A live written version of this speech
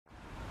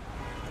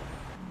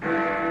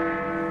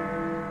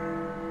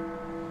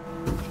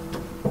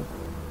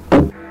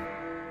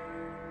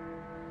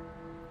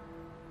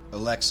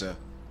Alexa,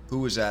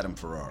 who is Adam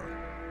Ferrara?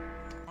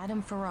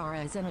 Adam Ferrara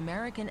is an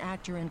American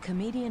actor and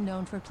comedian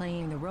known for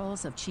playing the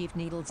roles of Chief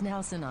Needles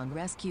Nelson on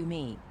Rescue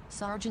Me,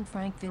 Sergeant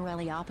Frank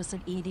Fiorelli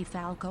opposite Edie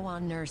Falco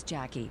on Nurse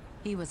Jackie.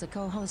 He was a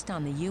co-host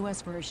on the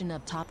U.S. version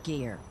of Top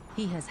Gear.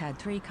 He has had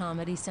 3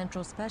 Comedy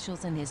Central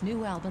specials and his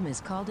new album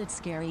is called It's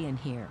Scary in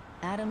Here.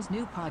 Adam's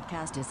new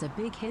podcast is a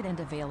big hit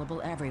and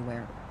available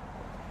everywhere.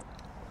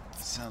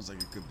 Sounds like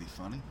it could be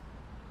funny.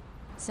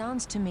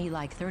 Sounds to me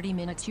like 30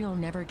 minutes you'll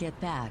never get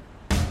back.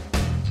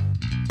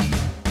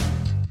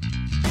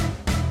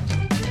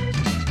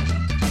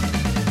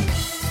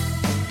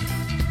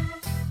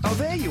 Oh,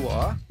 there you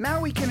are.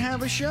 Now we can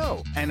have a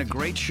show. And a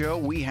great show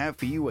we have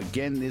for you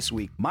again this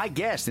week. My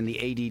guest in the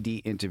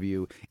ADD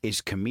interview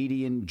is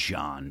comedian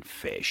Jon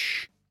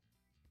Fisch.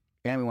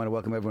 And we want to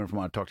welcome everyone from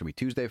our Talk to Me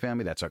Tuesday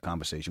family. That's our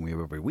conversation we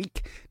have every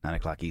week, 9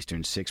 o'clock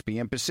Eastern, 6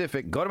 p.m.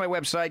 Pacific. Go to my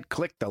website,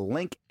 click the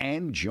link,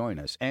 and join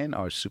us. And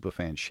our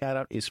superfan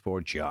shout-out is for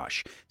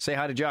Josh. Say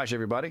hi to Josh,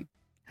 everybody.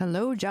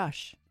 Hello,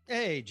 Josh.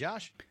 Hey,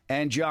 Josh.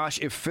 And Josh,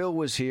 if Phil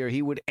was here,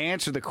 he would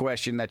answer the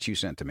question that you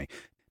sent to me.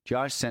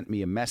 Josh sent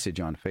me a message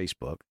on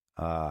Facebook.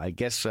 I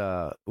guess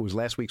it was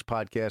last week's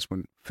podcast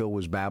when Phil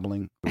was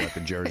babbling about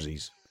the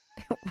jerseys.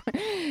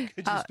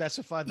 Could you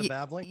specify the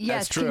babbling?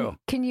 Yes, that's true.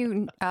 Can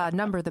you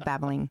number the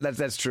babbling?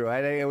 That's true.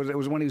 It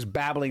was when he was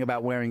babbling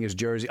about wearing his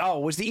jersey. Oh,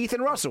 it was the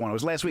Ethan Russell one. It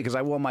was last week because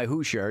I wore my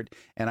Who shirt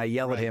and I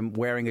yelled at him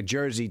wearing a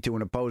jersey to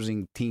an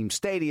opposing team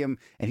stadium,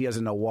 and he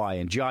doesn't know why.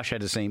 And Josh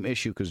had the same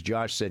issue because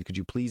Josh said, "Could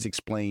you please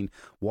explain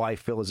why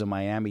Phil is a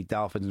Miami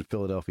Dolphins and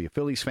Philadelphia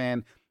Phillies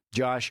fan?"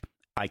 Josh,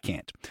 I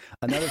can't.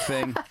 Another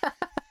thing,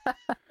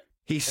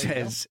 he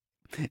says.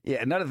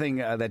 Yeah, another thing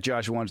that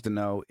Josh wants to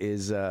know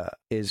is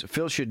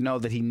Phil should know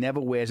that he never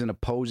wears an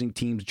opposing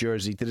team's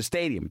jersey to the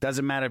stadium. It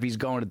doesn't matter if he's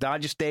going to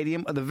Dodger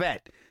Stadium or the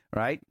Vet,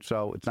 right?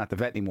 So it's not the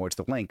Vet anymore, it's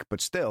the Link, but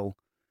still,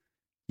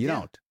 you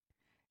don't.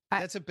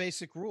 That's a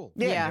basic rule.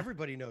 Yeah.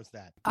 Everybody knows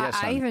that.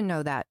 I even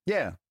know that.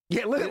 Yeah.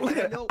 Yeah, look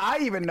at it. I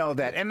even know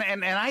that. And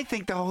I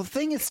think the whole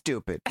thing is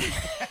stupid.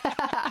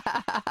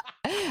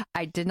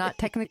 I did not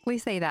technically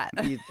say that.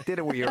 You did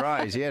it with your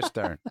eyes, yes,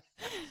 Stern.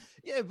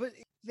 Yeah, but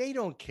they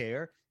don't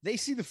care. They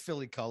see the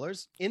Philly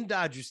colors in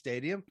Dodger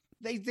Stadium.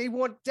 They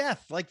want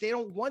death. Like, they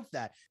don't want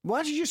that.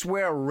 Why don't you just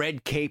wear a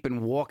red cape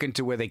and walk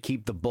into where they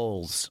keep the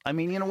bulls? I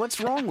mean, what's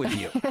wrong with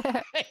you?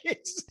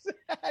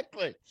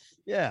 Exactly.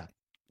 Yeah.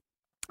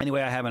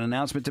 Anyway, I have an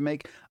announcement to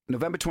make.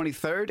 November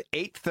 23rd,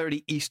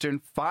 8:30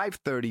 Eastern,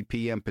 5:30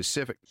 p.m.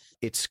 Pacific.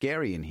 It's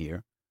Scary in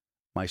Here.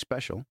 My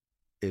special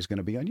is going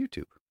to be on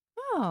YouTube.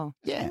 Oh,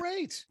 yeah.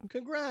 Great.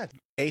 Congrats.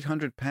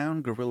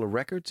 800-Pound Gorilla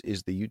Records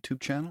is the YouTube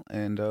channel,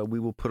 and we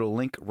will put a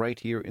link right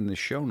here in the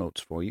show notes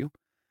for you.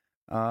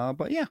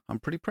 But yeah, I'm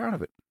pretty proud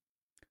of it.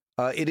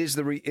 It is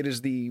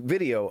the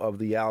video of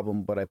the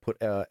album, but I put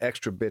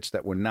extra bits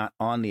that were not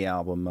on the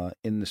album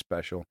in the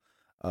special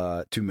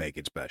to make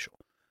it special.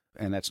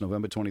 And that's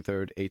November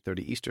 23rd, 8:30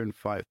 Eastern,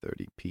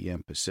 5:30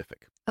 p.m.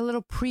 Pacific. a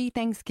little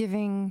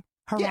pre-Thanksgiving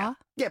hurrah?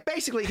 Yeah,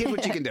 basically, here's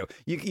what you can do.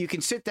 You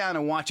can sit down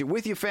and watch it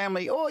with your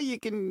family, or you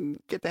can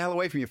get the hell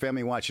away from your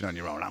family and watch it on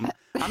your own.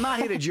 I'm not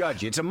here to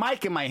judge you. It's a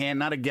mic in my hand,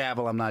 not a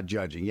gavel. I'm not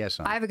judging. Yes,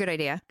 I have a good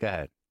idea. Go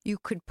ahead. You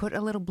could put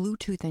a little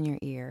Bluetooth in your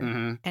ear,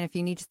 and if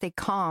you need to stay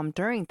calm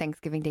during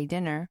Thanksgiving Day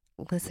dinner,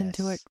 listen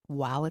to it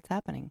while it's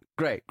happening.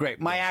 Great.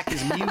 My act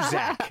is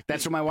Muzak.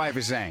 That's what my wife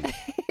is saying.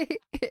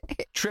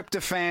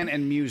 Tryptophan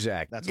and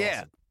Muzak. That's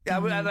awesome.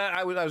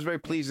 I was very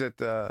pleased that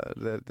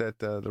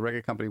the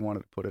record company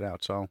wanted to put it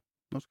out, so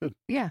that's good.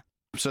 Yeah.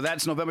 So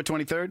that's November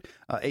 23rd,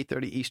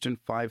 8:30 Eastern,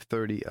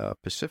 5:30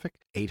 Pacific.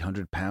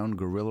 800-Pound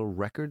Gorilla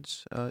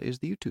Records is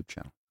the YouTube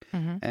channel.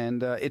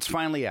 And it's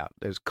finally out.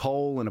 There's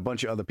Cole and a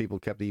bunch of other people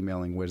kept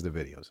emailing, where's the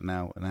videos? And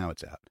now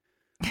it's out.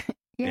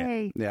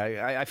 Yay.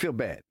 Yeah, I feel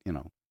bad,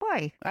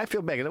 Why? I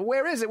feel bad.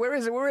 Where is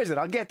it?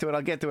 I'll get to it.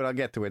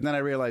 And then I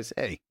realize,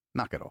 hey,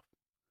 knock it off.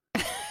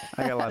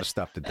 I got a lot of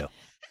stuff to do.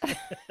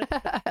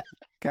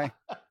 Okay.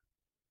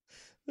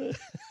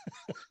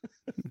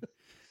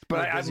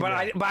 But I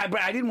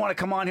didn't want to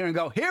come on here and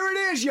go, here it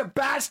is, you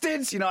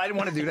bastards. I didn't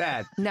want to do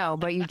that. No,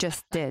 but you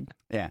just did.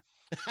 Yeah.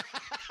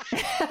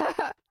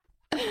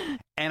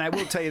 And I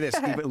will tell you this,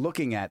 even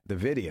looking at the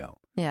video,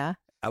 Yeah.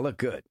 I look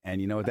good.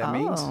 And you know what that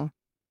means?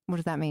 What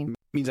does that mean?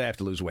 It means I have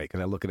to lose weight because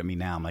I look at me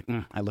now. I'm like,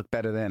 I look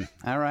better then.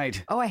 All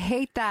right. Oh, I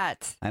hate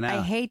that. I know.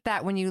 I hate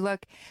that when you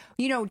look,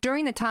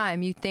 during the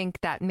time you think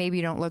that maybe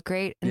you don't look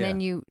great. And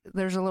then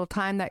there's a little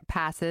time that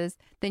passes.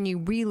 Then you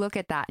re-look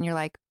at that and you're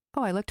like,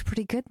 oh, I looked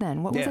pretty good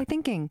then. What was I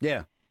thinking?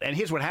 Yeah. And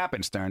here's what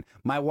happened, Stern.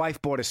 My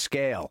wife bought a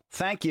scale.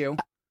 Thank you.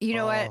 You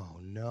know what? Oh,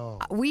 no.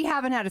 We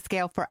haven't had a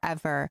scale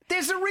forever.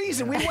 There's a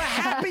reason. We were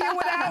happier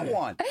without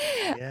one.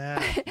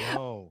 Yeah,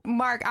 no.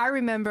 Mark, I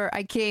remember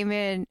I came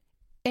in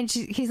and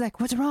he's like,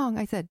 what's wrong?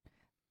 I said,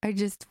 I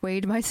just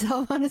weighed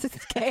myself on a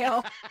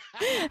scale.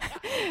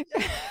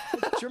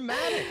 It's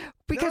dramatic.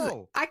 Because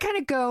I kind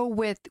of go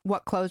with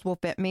what clothes will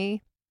fit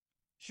me.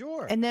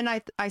 Sure. And then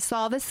I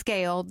saw the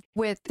scale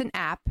with an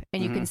app,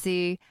 and you can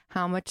see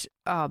how much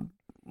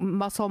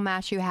muscle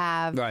mass you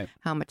have, right,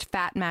 how much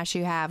fat mass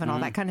you have, and all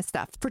that kind of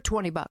stuff for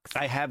 $20.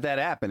 I have that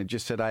app, and it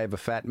just said I have a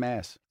fat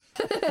mass.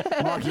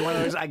 Mark, you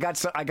want to? I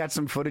got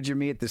some footage of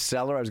me at the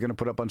cellar. I was going to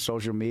put up on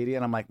social media,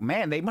 and I'm like,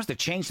 man, they must have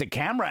changed the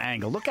camera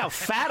angle. Look how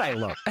fat I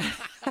look.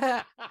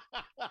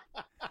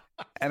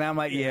 And I'm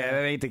like, yeah,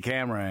 that ain't the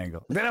camera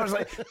angle. Then I was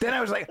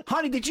like,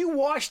 honey, did you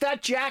wash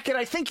that jacket?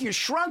 I think you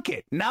shrunk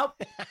it.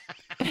 Nope.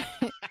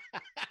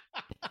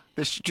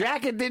 The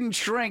jacket didn't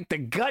shrink. The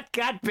gut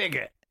got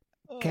bigger.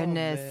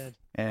 Goodness.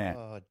 Yeah.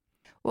 Oh,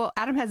 Well,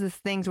 Adam has these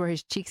things where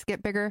his cheeks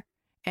get bigger,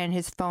 and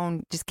his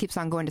phone just keeps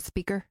on going to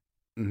speaker.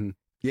 Mm-hmm.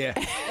 Yeah.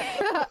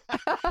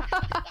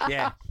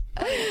 Yeah.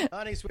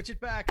 honey, switch it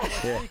back.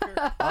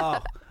 Yeah. Oh,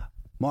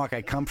 Mark,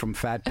 I come from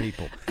fat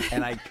people,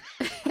 and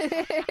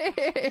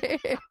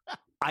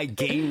I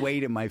gain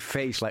weight in my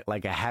face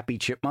like a happy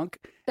chipmunk,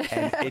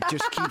 and it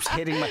just keeps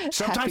hitting my.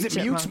 Sometimes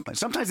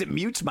it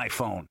mutes my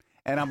phone,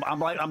 and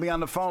I'll be on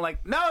the phone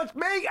like, no, it's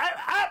me.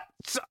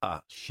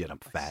 Shit, I'm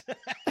fat.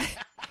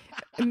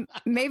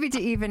 Maybe to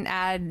even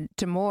add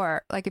to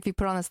more, like if you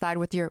put on the side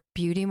with your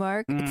beauty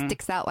mark, it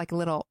sticks out like a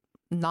little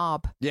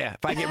knob. Yeah,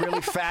 if I get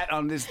really fat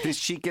on this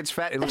cheek gets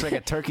fat, it looks like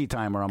a turkey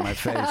timer on my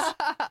face.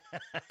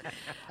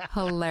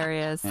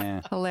 Hilarious.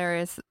 Yeah.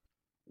 Hilarious.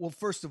 Well,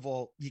 first of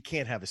all, you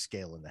can't have a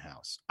scale in the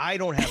house. I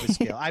don't have a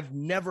scale. I've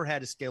never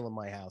had a scale in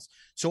my house.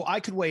 So I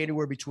could weigh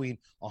anywhere between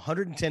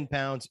 110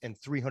 pounds and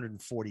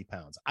 340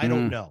 pounds. I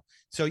don't know.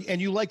 So, and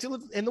you like to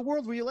live in the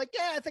world where you're like,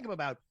 yeah, I think I'm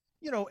about,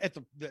 at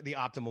the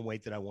optimum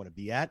weight that I want to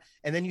be at.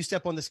 And then you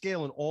step on the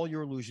scale and all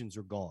your illusions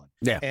are gone.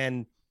 Yeah.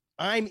 And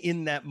I'm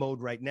in that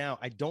mode right now.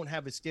 I don't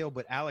have a scale,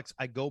 but Alex,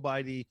 I go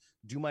by do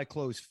my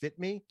clothes fit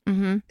me?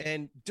 Mm-hmm.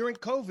 And during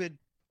COVID,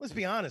 let's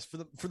be honest,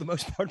 for the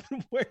most part, I've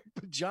been wearing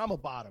pajama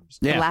bottoms.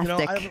 Yeah.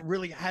 Elastic. I haven't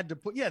really had to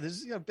put, this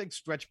is big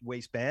stretch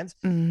waistbands.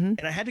 Mm-hmm.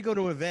 And I had to go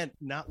to an event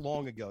not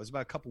long ago. It was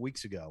about a couple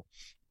weeks ago.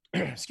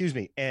 Excuse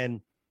me.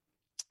 And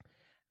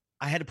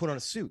I had to put on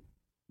a suit,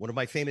 one of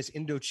my famous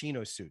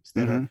Indochino suits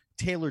that are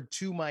tailored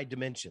to my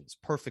dimensions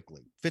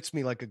perfectly. Fits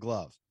me like a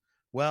glove.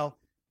 Well,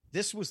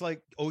 this was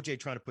like OJ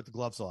trying to put the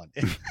gloves on.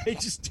 And they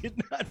just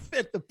did not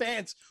fit. The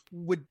pants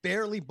would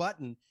barely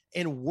button.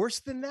 And worse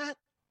than that,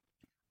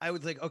 I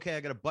was like, okay,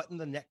 I got to button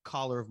the neck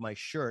collar of my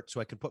shirt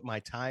so I could put my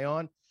tie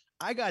on.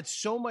 I got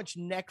so much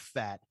neck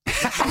fat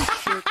that my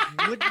shirt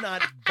would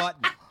not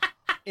button.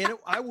 And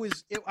I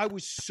was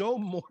so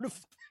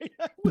mortified.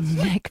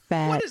 Neck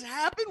fat. What has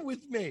happened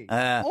with me?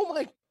 Oh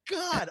my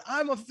God,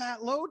 I'm a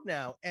fat load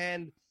now.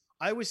 And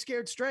I was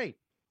scared straight.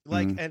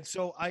 And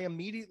so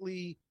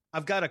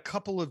I've got a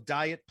couple of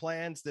diet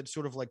plans that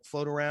sort of like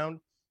float around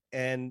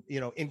and,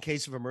 in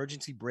case of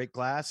emergency, break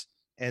glass.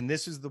 And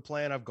this is the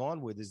plan I've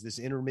gone with, is this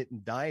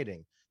intermittent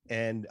dieting.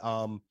 And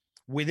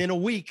within a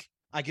week,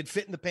 I could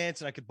fit in the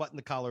pants and I could button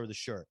the collar of the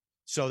shirt.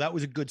 So that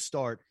was a good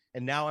start.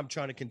 And now I'm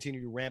trying to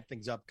continue to ramp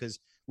things up because,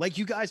 like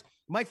you guys,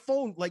 my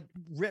phone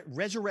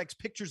resurrects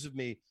pictures of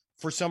me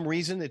for some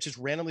reason. It just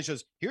randomly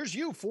shows, here's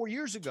you 4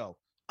 years ago.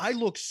 I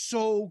look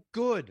so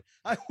good.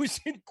 I was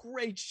in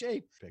great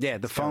shape. Yeah,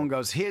 the phone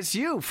goes, here's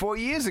you 4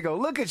 years ago.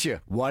 Look at you.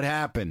 What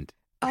happened?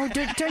 Oh,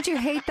 don't you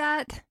hate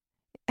that?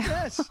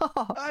 Yes.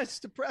 It's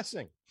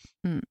depressing.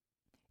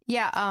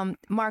 Yeah.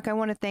 Mark, I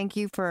want to thank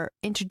you for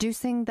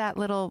introducing that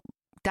little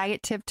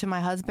diet tip to my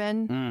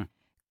husband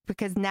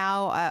because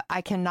now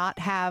I cannot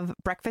have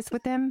breakfast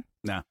with him.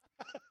 No.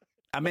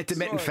 I'm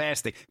intermittent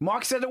fasting.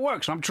 Mark said it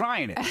works, so I'm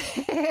trying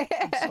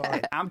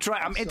it.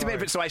 I'm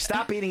intermittent. So I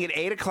stop eating at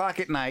 8 o'clock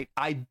at night.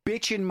 I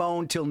bitch and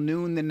moan till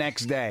noon the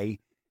next day.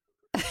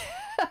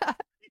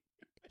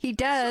 He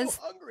does.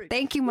 So hungry.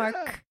 Thank you, Mark.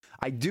 Yeah.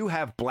 I do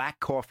have black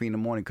coffee in the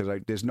morning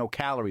because there's no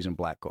calories in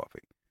black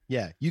coffee.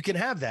 Yeah, you can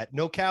have that.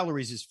 No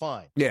calories is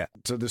fine. Yeah.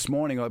 So this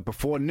morning,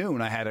 before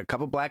noon, I had a cup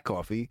of black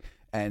coffee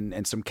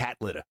and some cat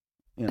litter.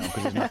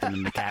 Because there's nothing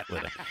in the cat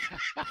litter.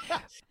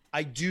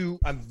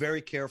 I'm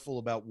very careful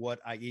about what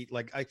I eat.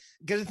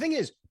 Because the thing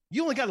is,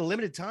 you only got a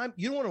limited time.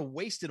 You don't want to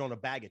waste it on a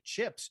bag of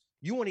chips.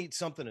 You want to eat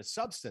something of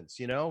substance,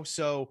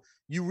 So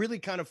you really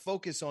kind of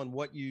focus on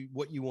what you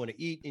want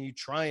to eat, and you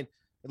try and,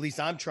 at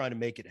least I'm trying to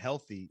make it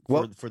healthy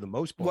for the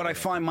most part. What I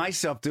find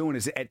myself doing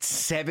is at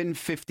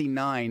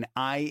 7:59,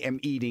 I am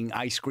eating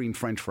ice cream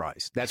French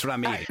fries. That's what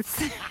I'm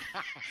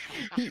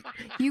eating.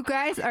 You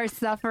guys are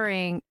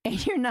suffering,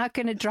 and you're not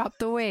going to drop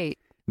the weight.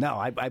 No,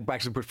 I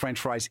actually put French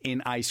fries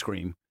in ice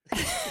cream.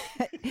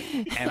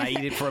 And I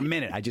eat it for a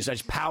minute. I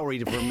just power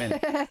eat it for a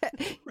minute.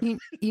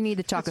 You need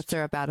the chocolate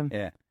syrup, Adam.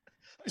 Yeah.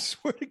 I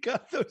swear to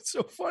God, though, it's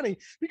so funny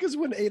because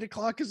when 8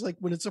 o'clock is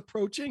when it's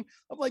approaching,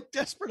 I'm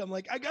desperate. I'm I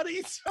got to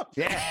eat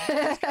something. Yeah.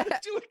 I got to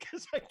do it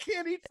because I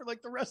can't eat for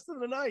the rest of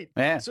the night.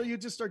 Yeah. So you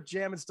just start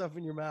jamming stuff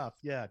in your mouth.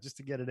 Yeah. Just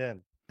to get it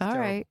in. All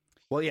right.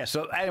 Well, yeah.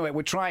 So anyway,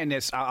 we're trying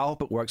this. I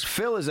hope it works.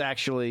 Phil's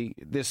actually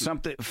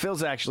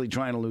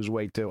trying to lose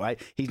weight too.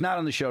 He's not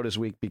on the show this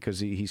week because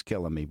he's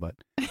killing me, but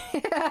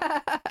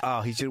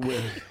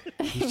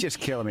he's just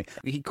killing me.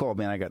 He called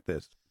me and I got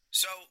this.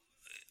 So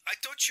I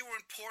thought you were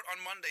in port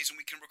on Mondays and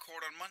we can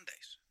record on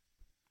Mondays.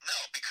 No,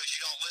 because you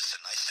don't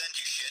listen. I send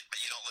you shit, but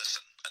you don't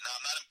listen. No,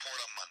 I'm not in port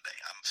on Monday.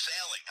 I'm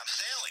sailing.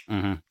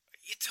 Mm-hmm.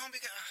 You told me,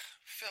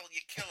 Phil,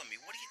 you're killing me.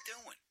 What are you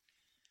doing?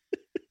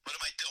 What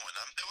am I doing?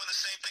 I'm doing the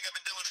same thing I've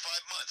been doing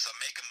 5 months. I'm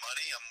making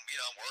money. I'm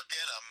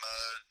working. I'm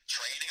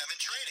training. I'm in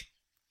training.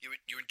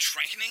 You're in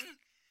training?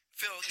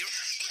 Phil,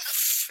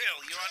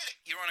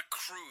 you're on a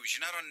cruise.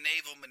 You're not on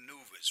naval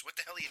maneuvers. What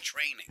the hell are you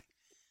training?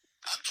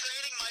 I'm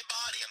training my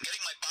body. I'm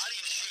getting my body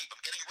in shape.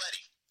 I'm getting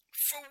ready.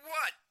 For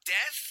what?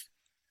 Death?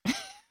 The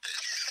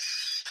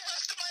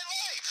rest of my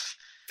life.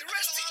 The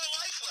rest of a lot of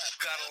life left.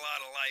 Got a lot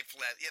of life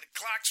left. Yeah, the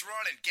clock's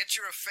running. Get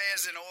your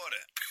affairs in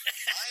order.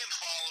 I am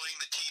following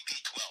the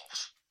TB12.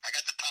 I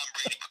got the Tom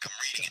Brady book. I'm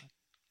reading it.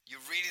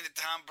 You're reading the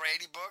Tom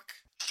Brady book?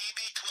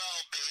 TB12,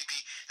 baby.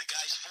 The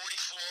guy's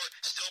 44,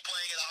 still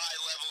playing at a high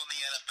level in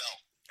the NFL.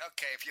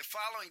 Okay, if you're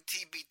following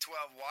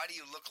TB12, why do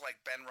you look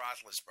like Ben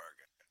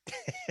Roethlisberger?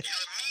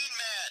 You're a mean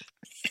man.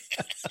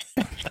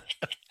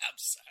 I'm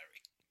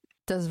sorry.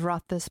 Does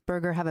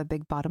Roethlisberger have a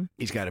big bottom?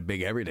 He's got a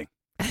big everything.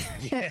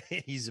 Yeah,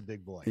 he's a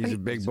big boy. He's a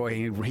big boy.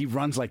 He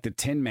runs like the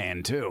Tin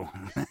Man, too.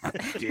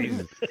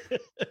 Jesus.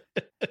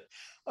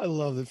 I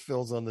love that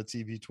Phil's on the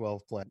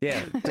TB12 plan.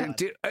 Yeah.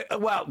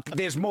 Well,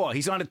 there's more.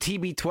 He's on a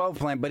TB12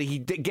 plan, but he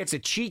gets a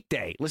cheat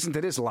day. Listen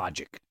to this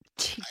logic.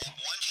 I have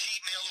one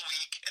cheat meal a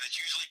week, and it's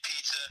usually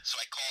pizza,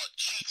 so I call it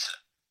cheatza.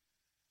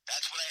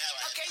 That's what I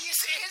have. Okay, you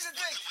see, here's the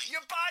thing.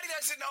 Your body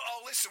doesn't know,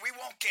 oh, listen, we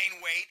won't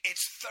gain weight.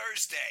 It's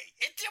Thursday.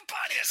 Your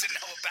body doesn't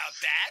know about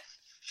that.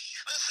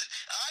 Listen,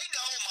 I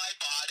know my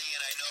body,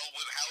 and I know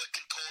how it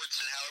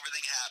contorts and how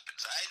everything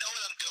happens. I know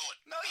what I'm doing.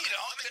 No, you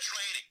don't. I'm in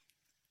training.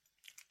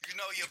 You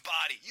know your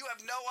body. You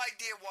have no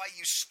idea why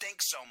you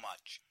stink so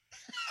much.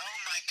 Oh,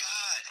 my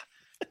God.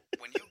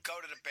 When you go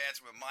to the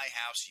bathroom in my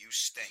house, you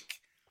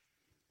stink.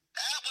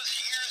 That was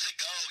years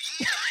ago.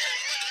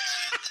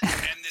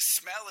 And the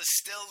smell is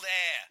still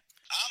there.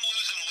 I'm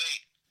losing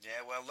weight.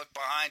 Yeah, well, look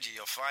behind you.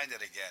 You'll find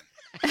it again.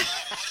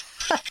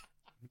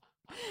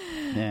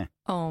 Yeah.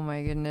 Oh,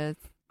 my goodness.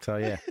 So,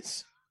 yeah.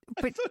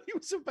 I thought he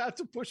was about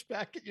to push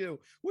back at you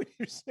when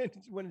you said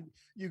when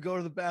you go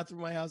to the bathroom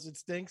in my house, it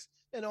stinks.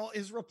 And all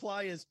his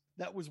reply is,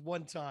 that was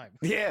one time.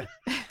 Yeah.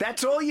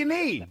 That's all you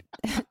need.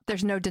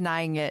 There's no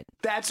denying it.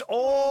 That's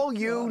all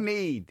you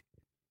need.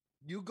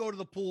 You go to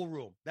the pool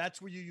room.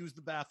 That's where you use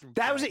the bathroom.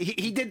 That was it.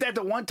 He did that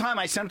the one time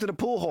I sent him to the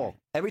pool hall.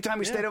 Every time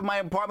we stayed at my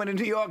apartment in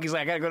New York, he's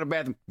like, I got to go to the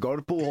bathroom. Go to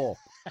the pool hall.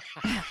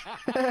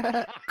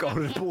 Go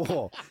to the pool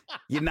hall.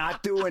 You're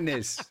not doing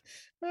this.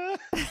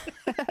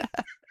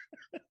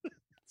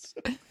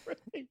 So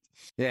great.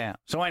 Yeah.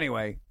 So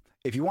anyway,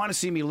 if you want to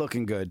see me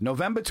looking good,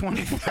 November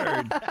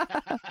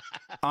 23rd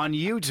on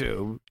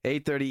YouTube,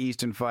 8:30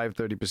 Eastern,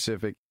 5:30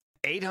 Pacific,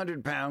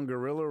 800-pound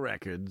Gorilla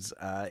Records.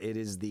 It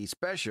is the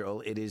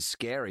special. It is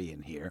scary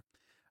in here.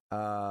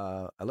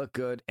 I look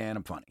good and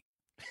I'm funny.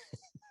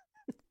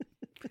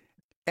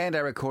 And I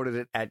recorded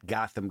it at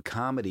Gotham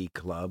Comedy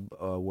Club,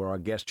 where our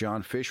guest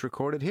Jon Fisch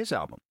recorded his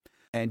album.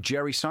 And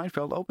Jerry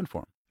Seinfeld opened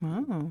for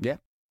him. Oh. Yeah.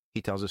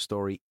 He tells a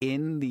story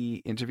in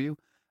the interview,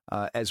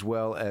 as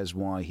well as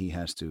why he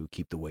has to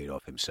keep the weight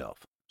off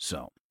himself.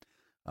 So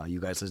you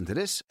guys listen to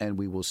this, and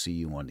we will see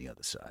you on the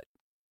other side.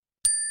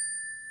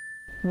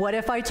 What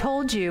if I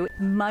told you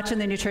much of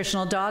the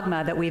nutritional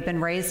dogma that we've been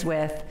raised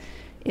with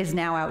is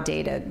now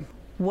outdated?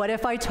 What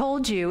if I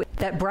told you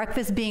that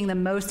breakfast being the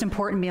most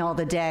important meal of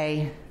the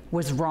day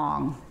was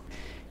wrong?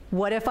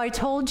 What if I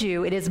told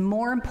you it is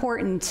more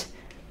important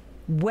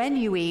when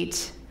you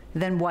eat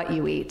than what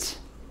you eat?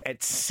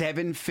 At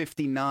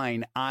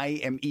 7:59, I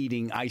am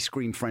eating ice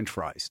cream French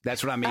fries.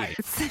 That's what I'm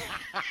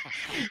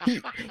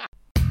eating.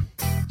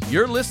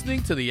 You're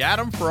listening to the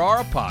Adam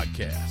Ferrara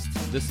Podcast.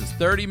 This is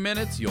 30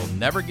 minutes you'll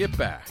never get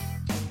back.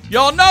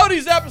 Y'all know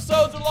these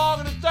episodes are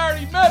longer than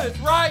 30 minutes,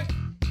 right?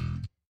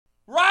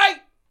 Right?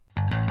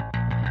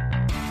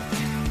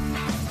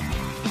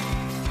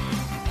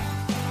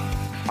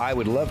 I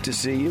would love to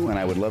see you, and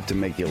I would love to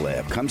make you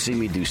laugh. Come see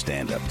me do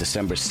stand-up.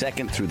 December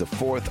 2nd through the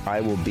 4th,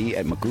 I will be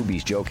at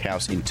McGruby's Joke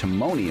House in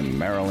Timonium,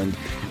 Maryland.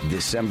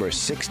 December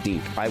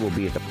 16th, I will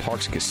be at the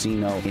Parks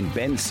Casino in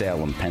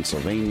Bensalem,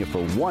 Pennsylvania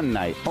for one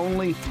night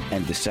only.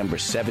 And December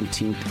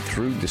 17th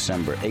through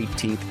December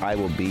 18th, I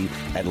will be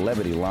at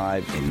Levity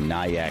Live in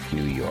Nyack,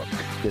 New York.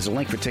 There's a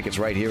link for tickets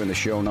right here in the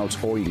show notes,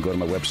 or you can go to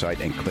my website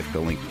and click the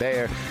link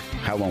there.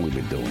 How long we've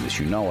been doing this,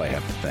 you know I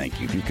have to thank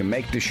you. If you can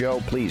make the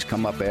show, please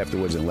come up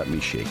afterwards and let me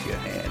shake your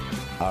hand.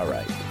 All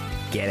right,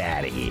 get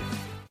out of here.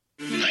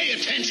 Pay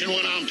attention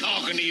when I'm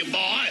talking to you,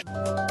 boy.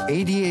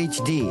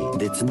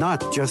 ADHD, it's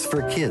not just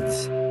for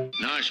kids.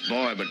 Nice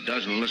boy, but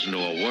doesn't listen to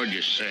a word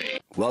you say.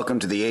 Welcome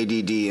to the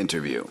ADD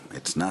interview.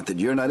 It's not that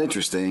you're not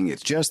interesting,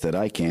 it's just that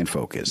I can't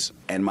focus.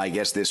 And my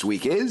guest this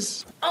week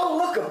is... Oh,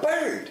 look, a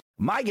bird!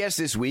 My guest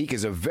this week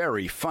is a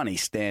very funny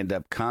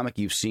stand-up comic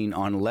you've seen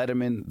on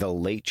Letterman, The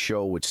Late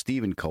Show with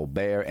Stephen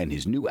Colbert, and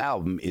his new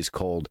album is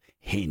called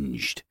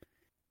Hinged.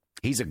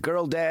 He's a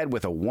girl dad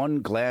with a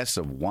one glass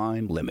of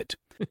wine limit.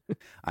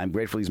 I'm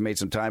grateful he's made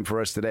some time for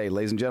us today.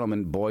 Ladies and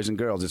gentlemen, boys and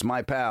girls, it's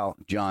my pal,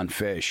 Jon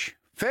Fisch.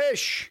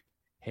 Fish!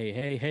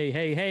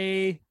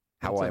 Hey.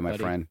 How are you, my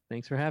friend?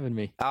 Thanks for having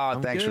me. Oh,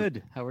 thanks.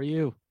 Good. How are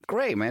you?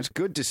 Great, man. It's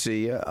good to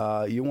see you.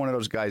 You're one of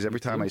those guys, every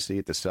time I see you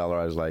at the cellar,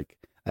 I was like,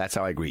 that's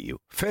how I greet you.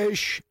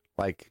 Fish.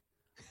 Like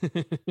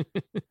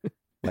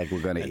we're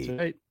going to eat.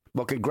 Right.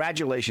 Well,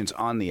 congratulations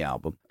on the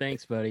album.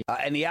 Thanks, buddy.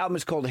 And the album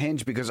is called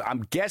Hinge because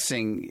I'm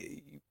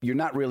guessing you're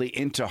not really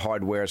into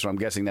hardware, so I'm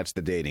guessing that's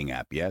the dating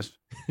app, yes?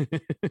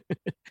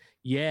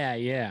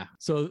 Yeah.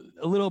 So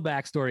a little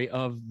backstory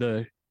of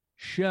the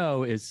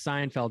show is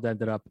Seinfeld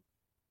ended up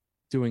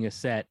doing a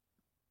set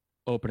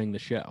opening the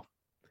show.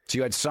 So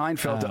you had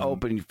Seinfeld to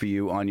open for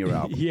you on your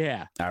album.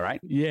 Yeah. All right.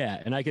 Yeah.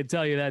 And I could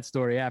tell you that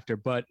story after,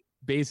 but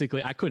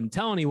basically I couldn't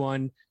tell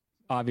anyone,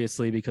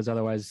 obviously, because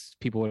otherwise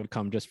people would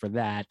come just for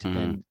that.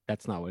 And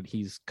that's not what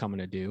he's coming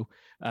to do.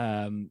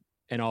 And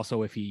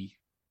also if he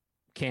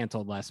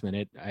canceled last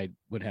minute, I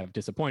would have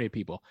disappointed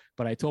people.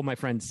 But I told my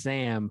friend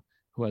Sam,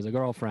 who has a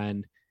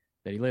girlfriend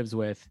that he lives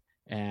with,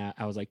 and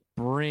I was like,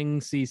 bring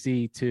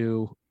Cece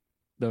to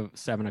the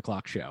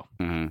 7:00 show.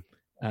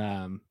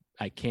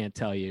 I can't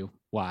tell you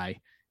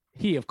why.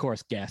 He, of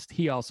course, guessed.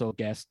 He also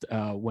guessed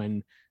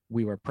when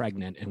we were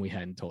pregnant and we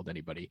hadn't told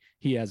anybody.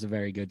 He has a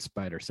very good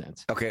spider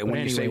sense. Okay, and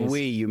when you say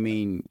we, you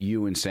mean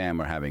you and Sam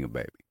are having a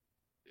baby.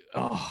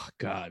 Oh,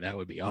 God, that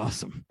would be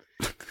awesome.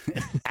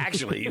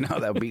 Actually,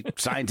 that would be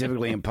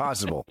scientifically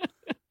impossible.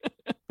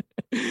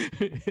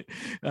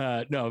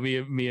 No,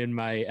 me and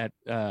my,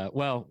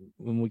 well,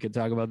 we could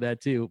talk about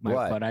that too.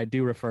 But I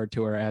do refer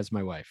to her as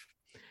my wife.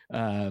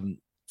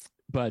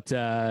 But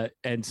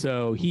and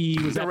so he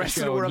was the at rest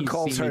the of show the world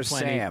calls her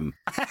Sam.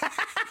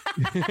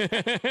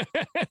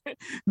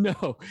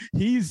 No,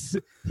 he's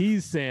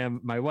Sam.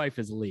 My wife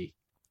is Lee.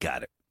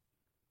 Got it.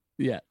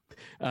 Yeah.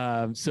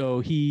 So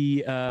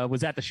he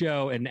was at the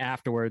show, and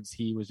afterwards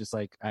he was just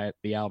like,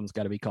 the album's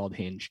got to be called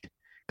Hinged,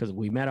 because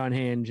we met on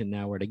Hinge and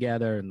now we're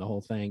together and the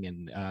whole thing.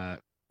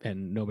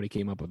 And nobody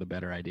came up with a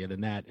better idea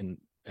than that. And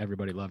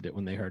everybody loved it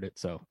when they heard it.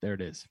 So there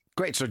it is.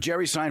 Great. So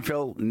Jerry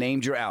Seinfeld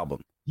named your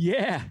album.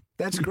 Yeah.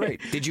 That's great.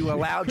 Did you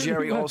allow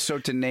Jerry also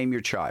to name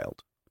your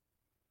child?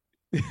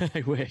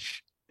 I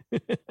wish.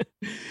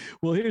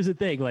 Well, here's the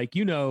thing. Like,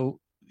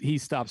 he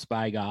stops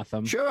by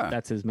Gotham. Sure.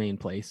 That's his main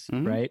place,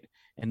 right?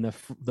 And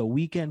the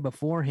weekend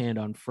beforehand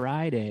on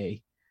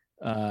Friday,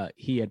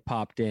 he had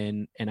popped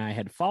in and I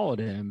had followed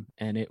him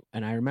and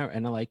I remember,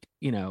 and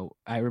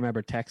I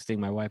remember texting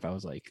my wife. I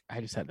was like,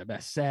 I just had the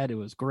best set. It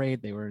was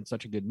great. They were in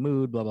such a good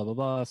mood, blah, blah, blah,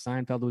 blah.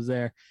 Seinfeld was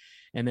there.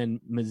 And then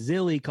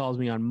Mazzilli calls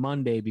me on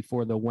Monday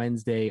before the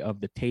Wednesday of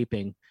the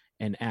taping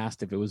and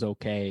asked if it was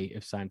okay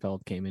if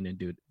Seinfeld came in and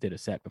did a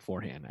set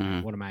beforehand.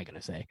 What am I going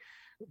to say?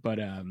 But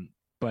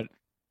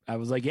I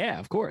was like, yeah,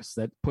 of course.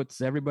 That puts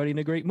everybody in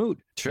a great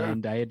mood. Sure.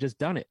 And I had just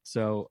done it.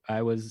 So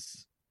I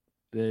was,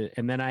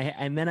 and then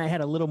I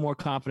had a little more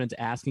confidence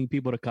asking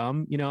people to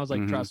come. I was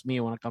like, trust me,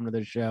 I want to come to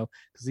this show.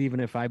 Because even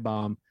if I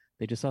bomb,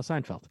 they just saw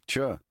Seinfeld.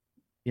 Sure.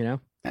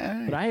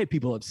 But I had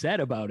people upset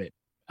about it.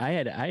 I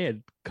had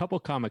a couple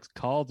comics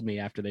called me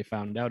after they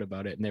found out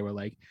about it, and they were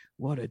like,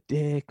 what a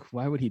dick.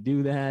 Why would he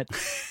do that?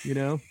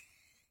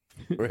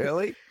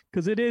 Really?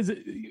 Because it is.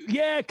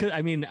 Yeah. Because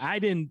I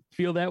didn't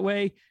feel that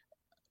way.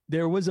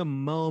 There was a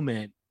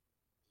moment.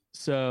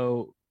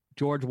 So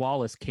George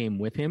Wallace came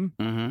with him,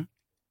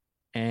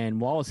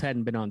 and Wallace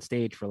hadn't been on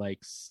stage for like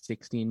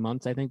 16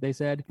 months, I think they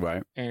said.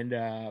 Right. And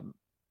out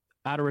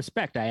of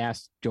respect, I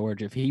asked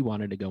George if he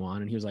wanted to go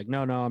on, and he was like,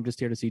 no, I'm just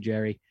here to see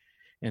Jerry.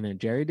 And then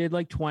Jerry did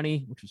like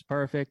 20, which was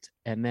perfect.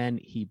 And then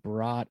he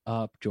brought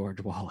up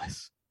George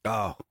Wallace.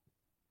 Oh.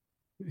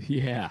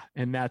 Yeah.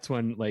 And that's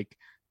when like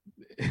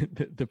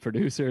the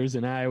producers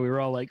and we were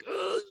all like,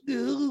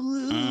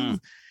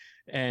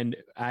 and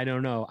I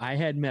don't know. I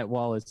had met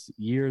Wallace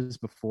years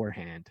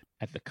beforehand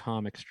at the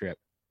comic strip.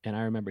 And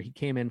I remember he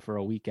came in for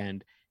a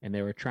weekend and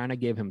they were trying to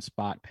give him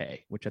spot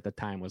pay, which at the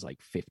time was like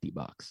 $50.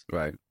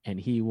 Right. And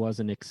he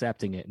wasn't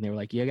accepting it. And they were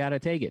like, you got to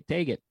take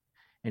it.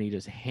 And he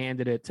just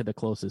handed it to the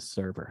closest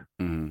server.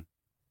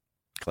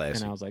 Classic.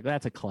 And I was like,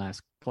 that's a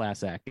class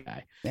act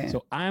guy. Yeah.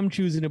 So I'm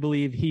choosing to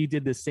believe he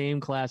did the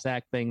same class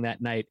act thing that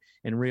night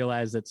and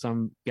realized that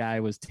some guy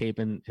was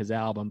taping his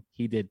album.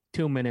 He did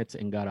 2 minutes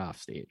and got off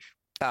stage.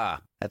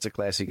 That's a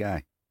classy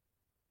guy.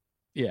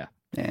 Yeah.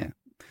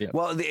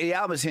 Well, the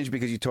album is Hinged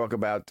because you talk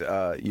about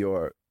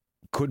your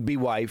could-be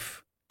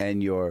wife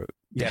and your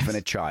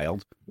definite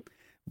child.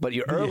 But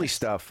your early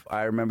stuff,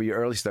 I remember your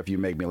early stuff, you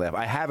make me laugh.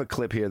 I have a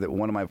clip here that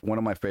one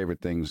of my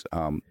favorite things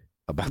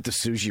about the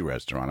sushi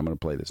restaurant. I'm going to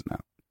play this now.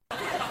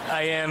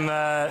 I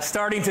am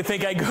starting to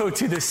think I go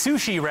to the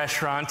sushi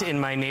restaurant in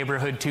my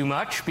neighborhood too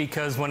much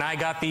because when I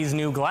got these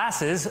new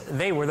glasses,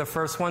 they were the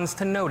first ones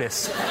to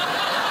notice.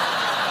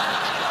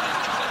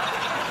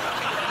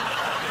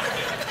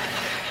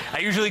 I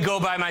usually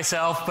go by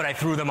myself, but I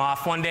threw them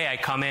off one day. I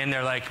come in,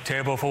 they're like,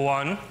 table for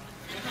one.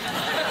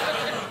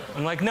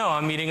 I'm like, no,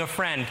 I'm meeting a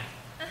friend.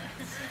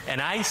 And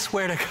I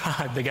swear to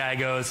God, the guy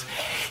goes,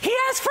 he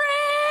has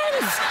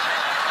friends!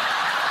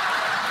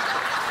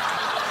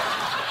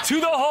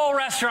 To the whole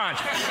restaurant.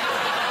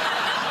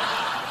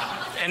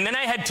 And then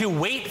I had to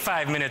wait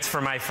 5 minutes for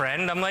my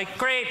friend. I'm like,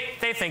 great,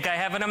 they think I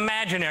have an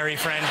imaginary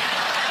friend.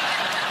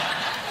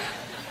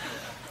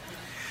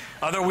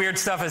 Other weird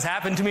stuff has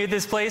happened to me at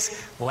this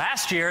place.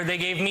 Last year, they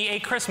gave me a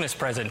Christmas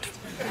present.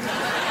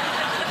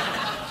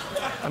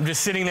 I'm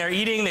just sitting there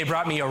eating. They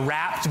brought me a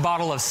wrapped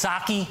bottle of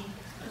sake.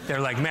 They're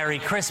like, Merry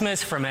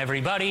Christmas from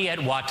everybody at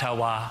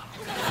Watawa.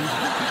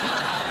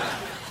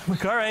 I'm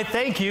like, all right,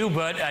 thank you,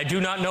 but I do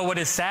not know what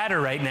is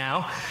sadder right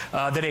now,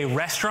 that a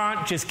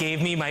restaurant just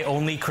gave me my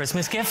only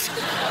Christmas gift,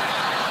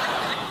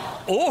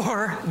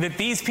 or that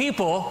these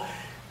people,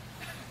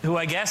 who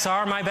I guess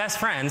are my best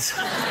friends,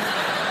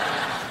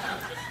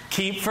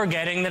 keep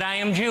forgetting that I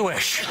am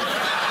Jewish.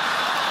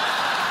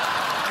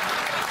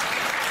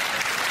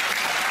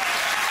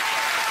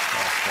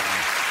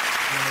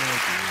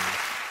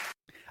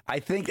 I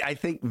think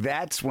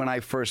that's when I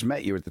first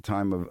met you at the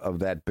time of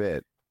that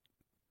bit.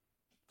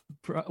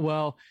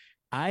 Well,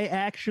 I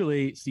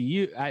actually see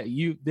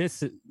you.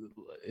 This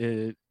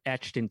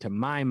etched into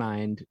my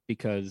mind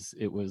because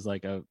it was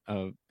like a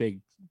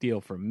big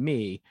deal for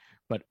me.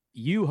 But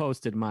you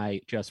hosted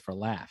my Just for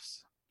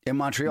Laughs in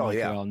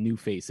Montreal, New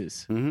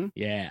Faces, mm-hmm.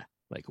 Yeah,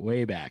 like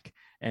way back,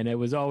 and it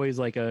was always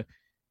like a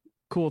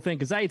cool thing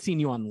because I had seen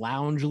you on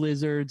Lounge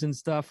Lizards and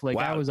stuff. Like,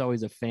 wow. I was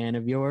always a fan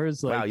of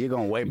yours. Like, wow, you're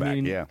going way back,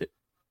 yeah.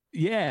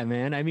 Yeah,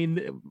 man. I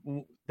mean,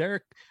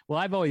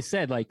 I've always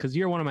said, like, because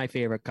you're one of my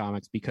favorite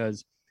comics,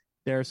 because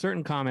there are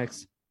certain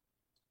comics,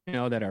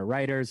 that are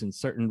writers and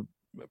certain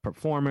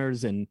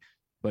performers,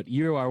 but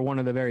you are one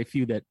of the very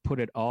few that put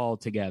it all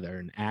together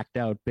and act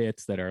out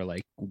bits that are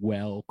like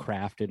well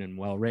crafted and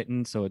well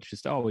written. So it's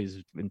just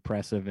always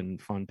impressive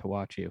and fun to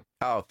watch you.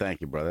 Oh,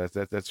 thank you, brother.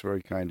 That's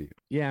very kind of you.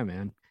 Yeah,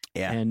 man.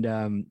 Yeah.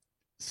 And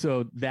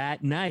so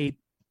that night,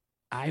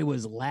 I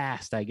was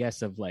last, I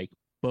guess, of like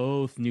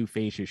both New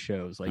Faces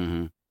shows, like,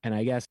 mm-hmm. and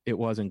I guess it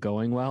wasn't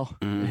going well,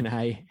 mm-hmm. and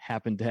I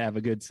happened to have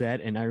a good set,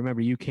 and I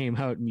remember you came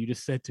out and you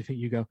just said to me,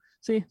 you go,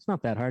 see, it's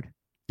not that hard.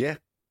 Yeah.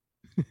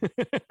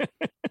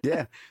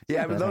 yeah.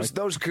 But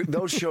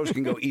those shows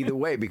can go either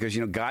way because,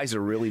 guys are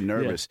really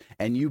nervous,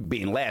 and you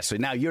being last, so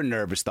now you're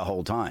nervous the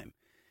whole time,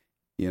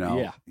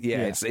 Yeah.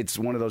 It's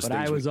one of those but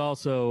things. I was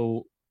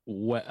also,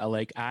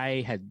 like,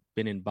 I had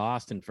been in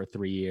Boston for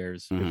 3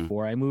 years mm-hmm.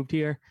 before I moved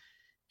here,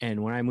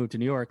 and when I moved to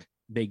New York,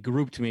 they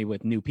grouped me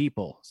with new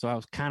people. So I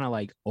was kind of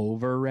like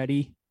over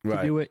ready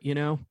to do it,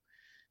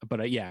 but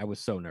I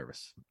was so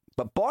nervous.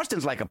 But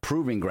Boston's like a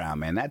proving ground,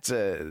 man. That's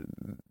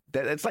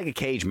like a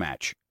cage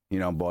match,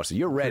 Boston.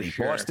 You're ready.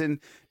 Sure. Boston,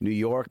 New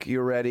York,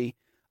 you're ready.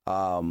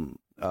 Parts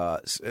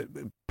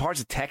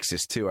of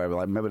Texas too. I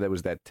remember there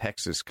was that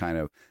Texas kind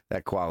of,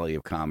 that quality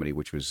of comedy,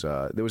 which was,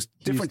 there was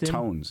different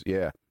tones.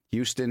 Yeah.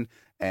 Houston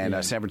and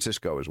San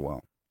Francisco as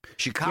well.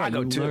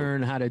 Chicago too.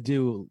 Learn how to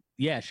do.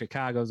 Yeah,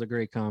 Chicago's a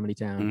great comedy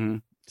town, mm-hmm.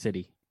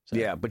 city. So,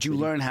 yeah, but you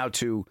learn how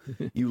to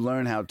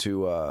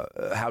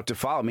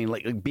follow. I mean,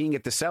 like being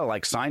at the cell,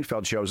 like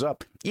Seinfeld shows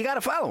up, you got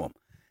to follow him.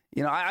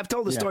 I've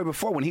told the story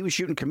before. When he was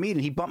shooting Comedian,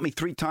 he bumped me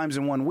 3 times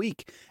in 1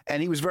 week,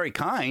 and he was very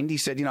kind. He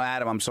said,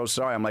 Adam, I'm so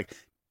sorry. I'm like,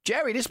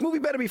 Jerry, this movie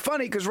better be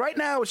funny because right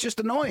now it's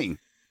just annoying.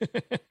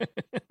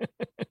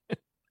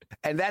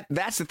 And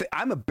that's the thing.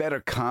 I'm a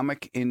better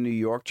comic in New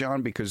York,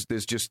 John, because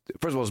there's just,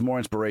 first of all, there's more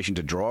inspiration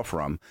to draw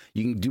from.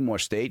 You can do more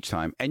stage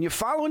time, and you're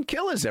following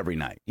killers every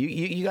night.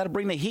 You got to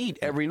bring the heat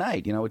every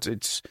night.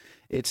 There's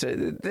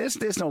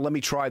no let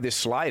me try this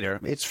slider.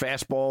 It's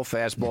fastball,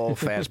 fastball,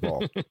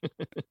 fastball.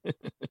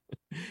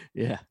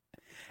 Yeah.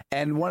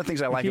 And one of the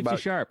things I like about you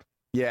sharp.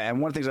 Yeah, and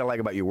one of the things I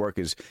like about your work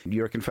is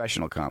you're a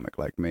confessional comic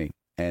like me.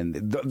 And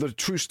the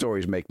true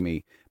stories make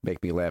me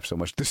laugh so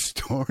much.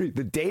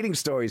 The dating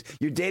stories,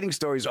 your dating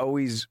stories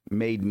always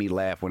made me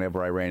laugh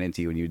whenever I ran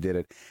into you and you did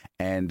it.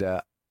 And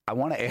I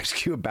want to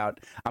ask you about,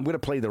 I'm going to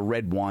play the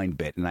red wine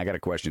bit, and I got a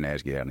question to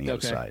ask you on the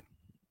other side.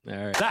 All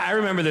right. I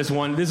remember this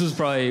one. This was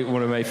probably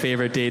one of my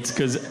favorite dates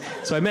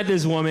so I met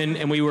this woman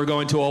and we were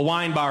going to a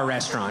wine bar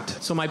restaurant.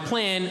 So my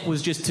plan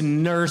was just to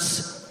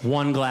nurse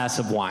 1 glass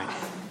of wine.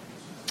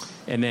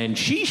 And then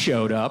she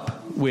showed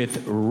up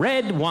with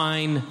red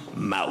wine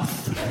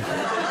mouth.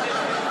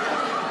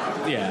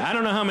 Yeah, I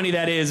don't know how many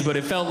that is, but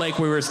it felt like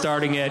we were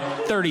starting at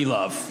 30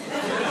 love.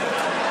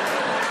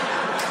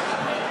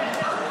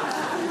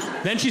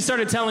 Then she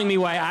started telling me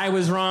why I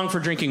was wrong for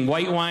drinking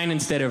white wine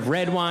instead of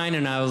red wine,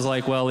 and I was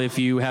like, well, if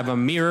you have a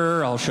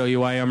mirror, I'll show you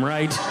why I'm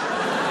right.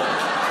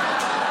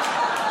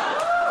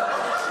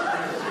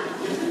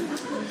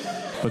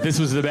 But this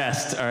was the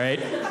best, all right?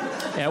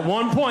 At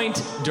one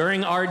point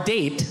during our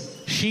date,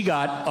 she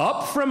got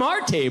up from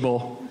our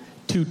table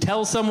to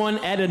tell someone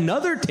at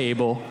another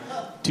table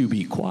to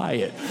be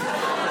quiet.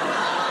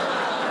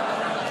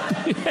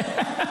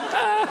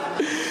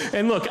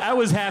 And look, I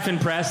was half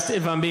impressed,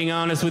 if I'm being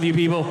honest with you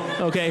people.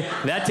 Okay,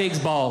 that takes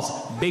balls.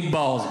 Big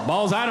balls.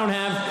 Balls I don't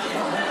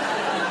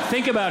have.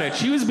 Think about it.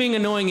 She was being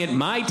annoying at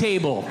my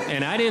table,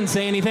 and I didn't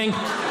say anything.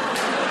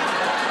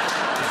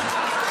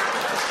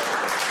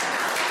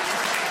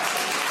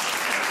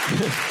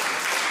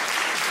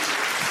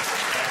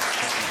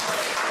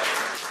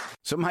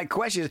 So my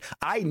question is,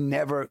 I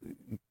never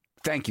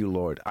Thank you,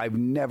 Lord. I've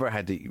never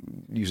had to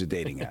use a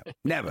dating app.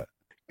 Never.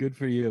 Good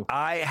for you.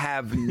 I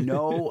have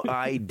no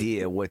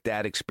idea what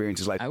that experience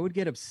is like. I would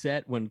get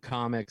upset when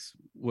comics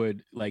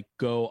would like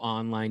go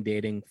online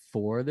dating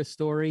for the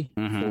story,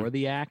 for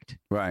the act.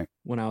 Right.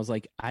 When I was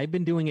like, I've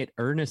been doing it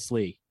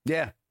earnestly.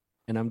 Yeah.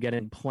 And I'm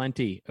getting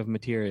plenty of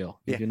material.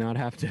 You do not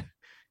have to,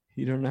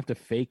 you don't have to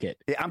fake it.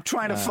 Yeah, I'm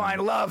trying to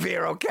find love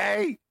here,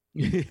 okay?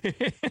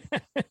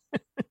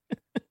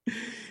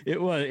 It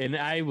was, and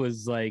I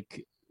was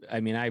like, I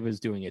mean, I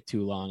was doing it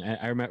too long.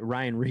 I remember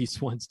Ryan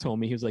Reese once told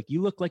me, he was like,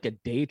 you look like a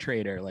day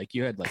trader. Like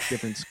you had like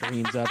different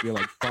screens up. You're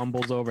like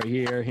Bumble's over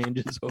here,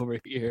 Hinges over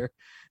here.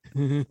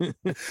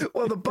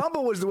 Well, the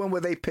Bumble was the one where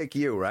they pick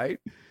you, right?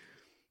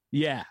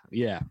 Yeah.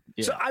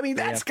 So, I mean,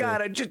 that's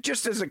gotta,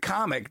 just as a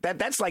comic,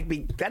 that's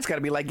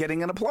gotta be like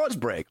getting an applause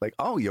break. Like,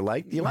 oh, you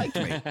liked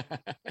me.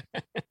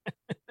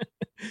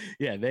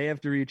 Yeah, they have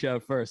to reach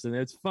out first. And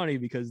it's funny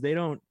because they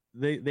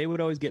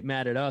would always get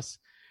mad at us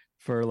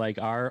for like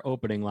our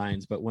opening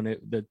lines, but when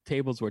the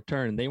tables were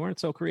turned, they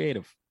weren't so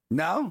creative.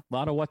 No? A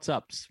lot of what's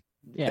ups.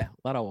 Yeah,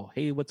 a lot of,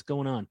 hey, what's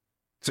going on?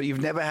 So you've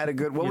never had a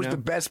good, what was the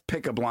best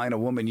pickup line a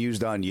woman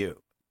used on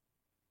you?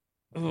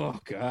 Oh,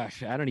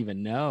 gosh, I don't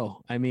even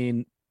know. I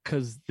mean,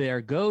 because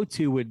their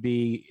go-to would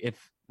be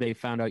if they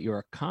found out you're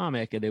a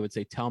comic and they would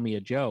say, tell me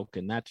a joke.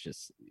 And that's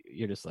just,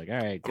 you're just like, all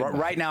right.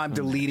 Right now, I'm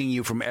deleting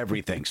you from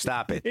everything.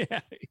 Stop it.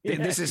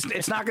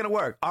 It's not going to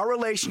work. Our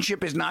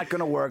relationship is not going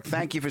to work.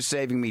 Thank you for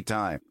saving me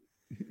time.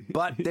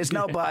 But there's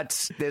no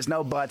buts. There's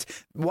no buts.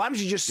 Why don't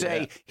you just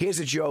say,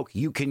 here's a joke.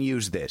 You can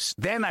use this.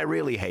 Then I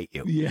really hate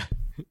you. Yeah.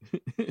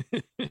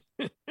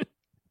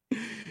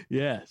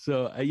 Yeah.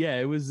 So,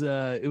 it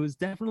was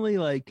definitely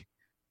like,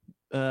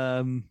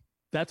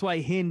 that's why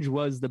Hinge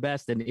was the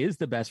best and is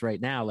the best right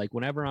now. Like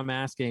whenever I'm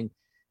asking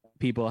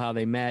people how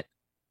they met,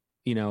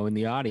 in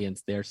the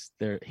audience,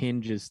 their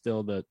Hinge is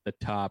still the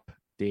top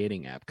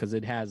dating app because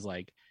it has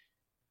like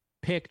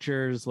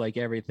pictures like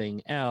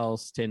everything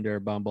else, Tinder,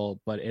 Bumble,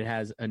 but it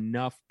has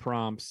enough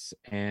prompts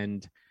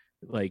and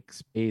like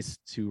space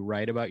to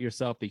write about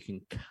yourself that you can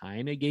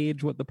kind of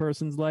gauge what the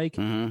person's like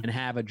and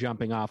have a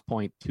jumping off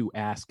point to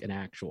ask an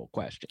actual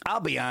question. I'll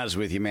be honest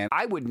with you, man.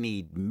 I would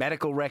need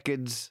medical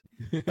records,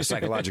 a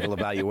psychological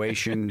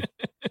evaluation.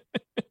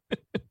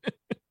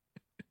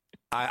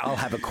 I'll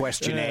have a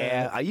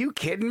questionnaire. Are you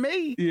kidding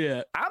me?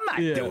 Yeah. I'm not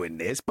doing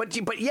this. But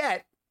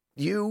yet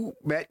you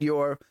met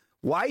your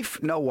wife?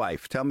 No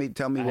wife. Tell me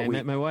I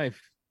met my wife.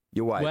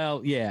 Your wife.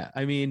 Well, yeah.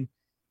 I mean,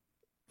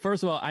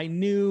 first of all, I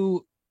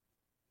knew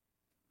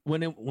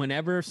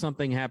whenever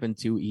something happened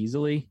too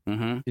easily,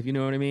 if you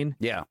know what I mean.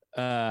 Yeah.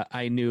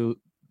 I knew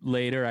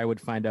later I would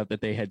find out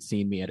that they had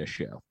seen me at a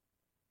show.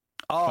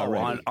 Oh,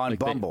 on like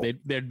Bumble.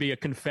 There'd be a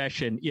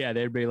confession. Yeah,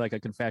 there'd be like a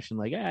confession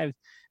like, I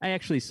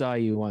actually saw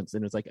you once.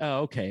 And it's like, oh,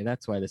 okay,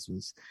 that's why this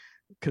was.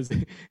 Because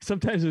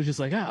sometimes it was just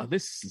like, oh,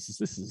 this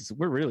is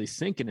we're really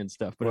sinking and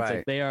stuff. But it's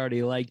like they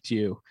already liked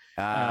you.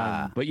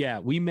 But yeah,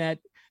 we met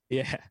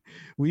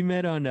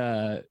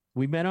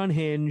on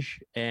Hinge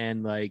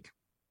and like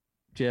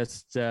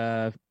just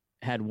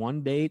had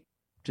one date,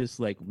 just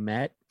like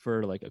met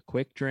for like a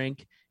quick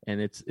drink.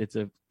 And it's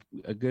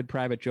a good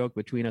private joke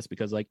between us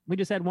because like we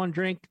just had one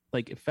drink,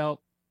 like it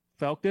felt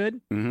good.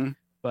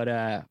 But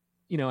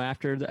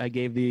after I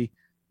gave the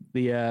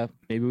maybe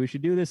we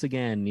should do this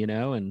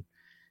again,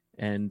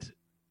 and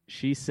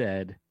she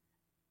said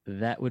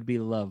that would be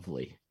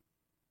lovely.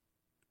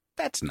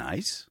 That's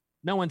nice.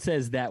 No one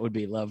says that would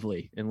be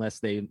lovely unless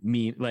they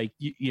mean like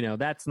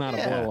that's not a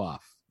blow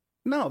off.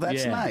 No,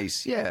 that's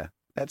nice. Yeah,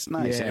 that's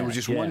nice. And it was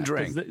just one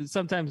drink.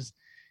 Sometimes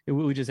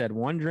we just had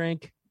one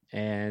drink.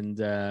 And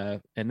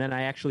then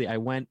I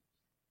went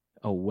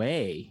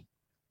away.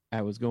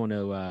 I was going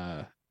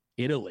to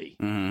Italy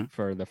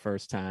for the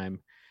first time.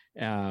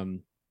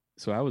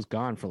 So I was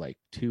gone for like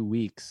 2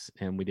 weeks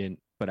and we didn't,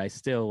 but I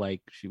still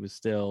like, she was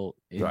still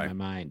in my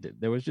mind.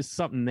 There was just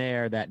something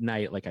there that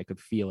night. Like I could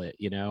feel it,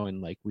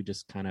 and like, we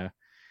just kind of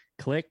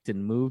clicked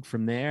and moved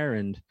from there.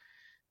 And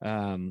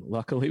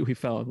luckily we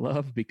fell in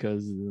love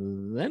because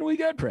then we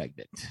got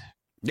pregnant.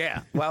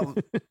 Yeah, well,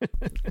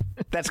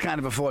 that's kind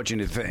of a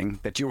fortunate thing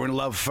that you were in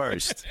love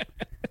first.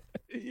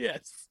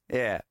 Yes.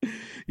 Yeah.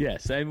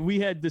 Yes, and we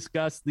had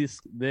discussed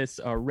this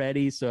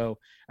already. So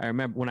I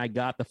remember when I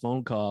got the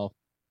phone call,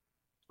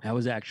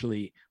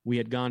 we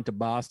had gone to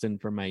Boston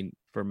for my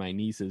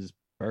niece's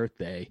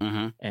birthday,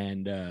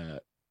 and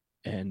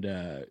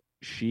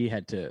she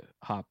had to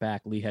hop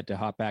back. Lee had to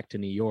hop back to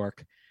New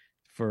York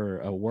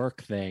for a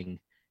work thing,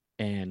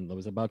 and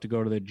was about to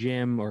go to the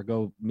gym or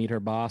go meet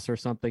her boss or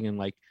something, and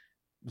like.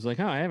 Was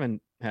like, oh, I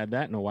haven't had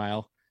that in a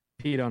while.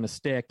 Peed on a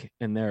stick,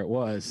 and there it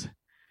was.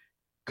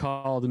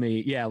 Called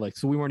me,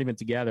 so we weren't even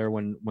together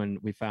when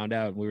we found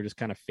out. We were just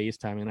kind of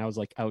FaceTiming, and I was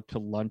like out to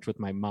lunch with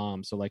my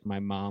mom, so like my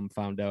mom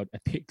found out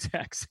at the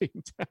exact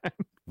same time.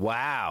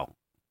 Wow!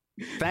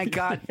 Thank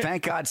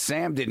God,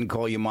 Sam didn't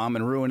call you mom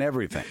and ruin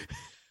everything.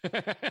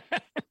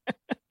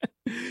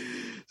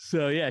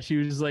 So yeah, she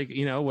was just like,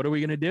 what are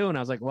we gonna do? And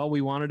I was like, well,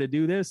 we wanted to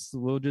do this.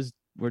 We'll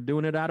we're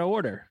doing it out of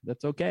order.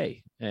 That's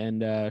okay.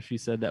 And she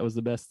said that was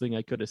the best thing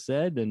I could have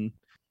said. And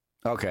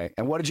okay.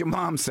 And what did your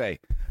mom say?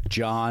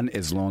 Jon,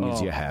 as long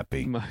as you're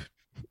happy.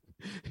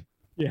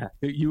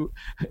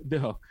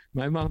 No,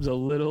 my mom's a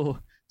little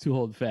too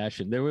old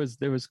fashioned. There was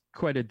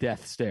quite a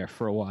death stare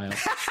for a while.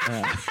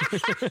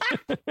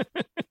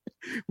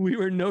 We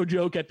were, no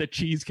joke, at the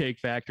Cheesecake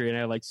Factory, and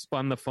I like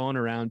spun the phone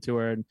around to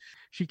her, and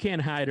she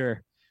can't hide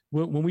her.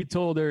 When we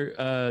told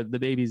her the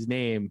baby's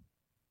name,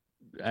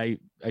 I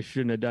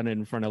shouldn't have done it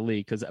in front of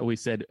Lee, because we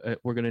said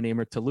we're going to name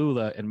her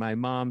Tallulah, and my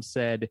mom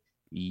said,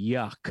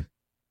 yuck.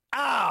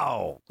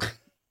 Ow!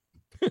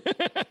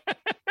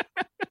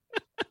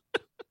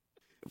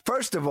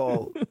 First of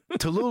all,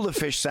 Tallulah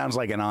fish sounds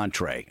like an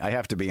entree. I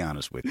have to be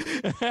honest with you.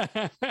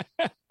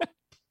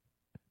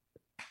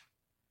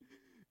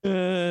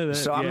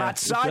 So I'm not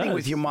siding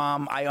with your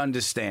mom. I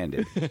understand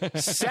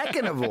it.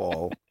 Second of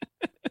all,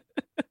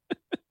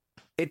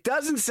 it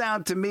doesn't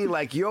sound to me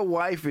like your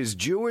wife is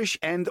Jewish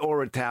and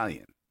or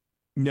Italian.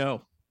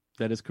 No,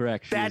 that is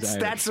correct.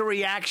 That's a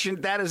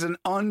reaction. That is an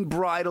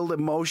unbridled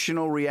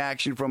emotional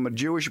reaction from a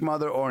Jewish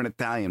mother or an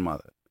Italian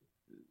mother.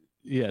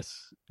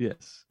 Yes.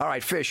 All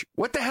right, Fish,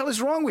 what the hell is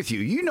wrong with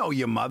you? You know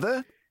your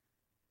mother.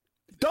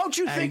 Don't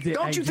you think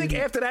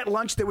after that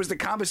lunch there was the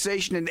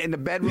conversation in the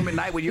bedroom at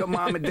night with your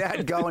mom and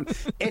dad going,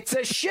 it's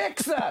a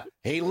shiksa.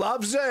 He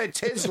loves her. It's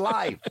his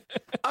life.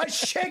 A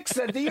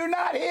shiksa. Do you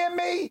not hear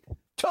me?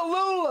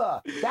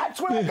 Tallulah.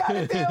 That's what I got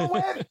to deal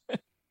with.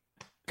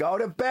 Go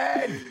to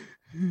bed.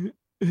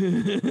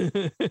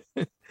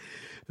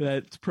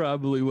 That's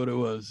probably what it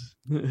was.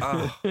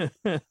 Oh.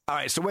 All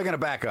right, so we're going to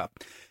back up.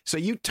 So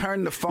you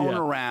turned the phone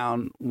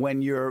around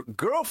when your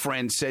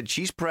girlfriend said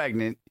she's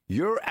pregnant.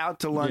 You're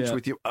out to lunch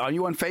with you. Are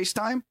you on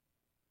FaceTime?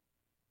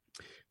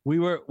 We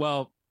were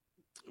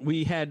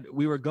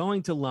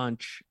going to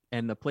lunch,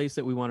 and the place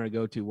that we wanted to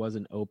go to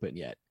wasn't open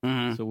yet.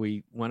 Mm-hmm. So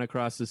we went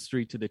across the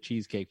street to the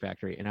Cheesecake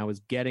Factory, and I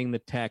was getting the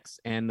text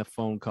and the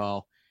phone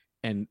call,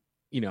 and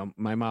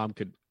my mom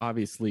could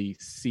obviously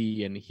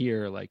see and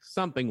hear like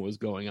something was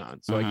going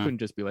on. So I couldn't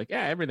just be like,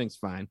 yeah, everything's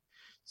fine.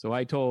 So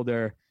I told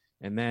her,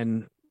 and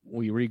then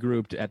we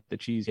regrouped at the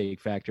Cheesecake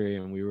Factory,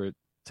 and we were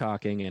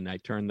talking, and I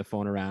turned the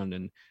phone around,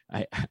 and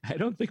I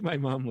don't think my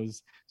mom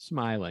was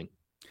smiling.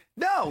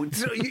 No,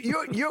 so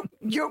you're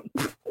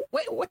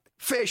wait, what,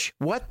 Fish?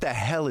 What the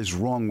hell is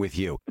wrong with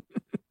you?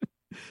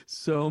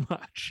 So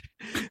much.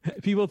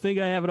 People think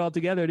I have it all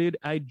together, dude.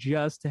 I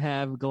just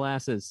have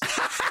glasses.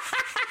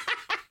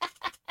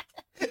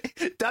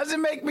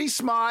 Doesn't make me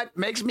smart,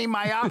 makes me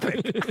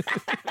myopic.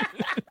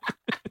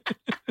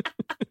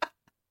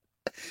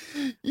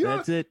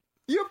 That's it.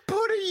 You're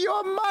putting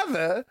your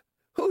mother,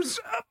 who's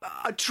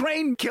a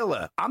trained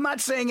killer. I'm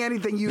not saying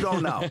anything you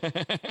don't know.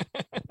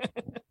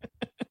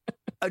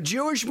 A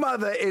Jewish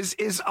mother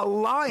is a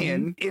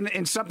lion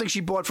in something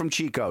she bought from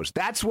Chico's.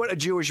 That's what a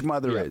Jewish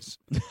mother is.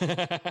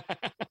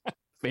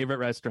 Favorite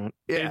restaurant.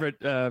 Yeah.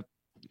 Favorite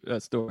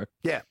store.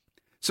 Yeah.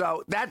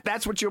 So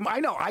that's what I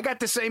know. I got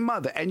the same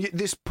mother. And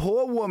this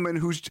poor woman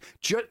who's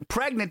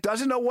pregnant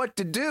doesn't know what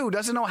to do,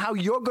 doesn't know how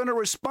you're going to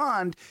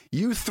respond.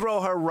 You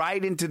throw her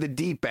right into the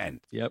deep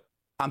end. Yep.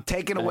 I'm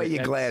taking away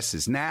your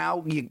glasses.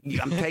 Now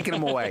I'm taking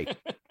them away.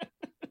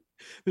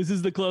 This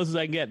is the closest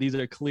I can get. These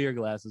are clear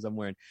glasses I'm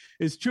wearing.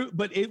 It's true.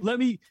 But let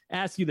me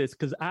ask you this,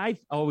 because I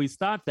always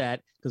thought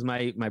that, because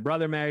my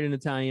brother married an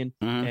Italian,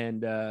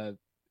 and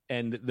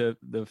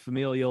the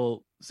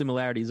familial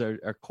similarities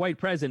are quite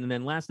present. And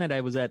then last night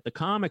I was at the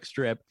comic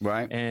strip,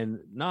 right? And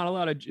not a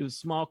lot of, it was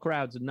small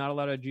crowds and not a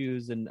lot of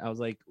Jews. And I was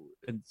like,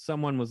 and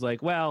someone was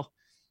like, well,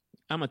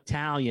 I'm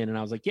Italian. And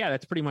I was like, yeah,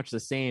 that's pretty much the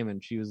same.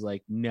 And she was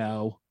like,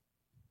 no.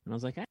 And I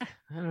was like, I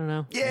don't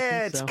know.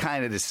 Yeah, it's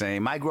kind of the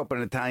same. I grew up in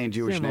an Italian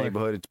Jewish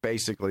neighborhood. It's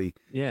basically,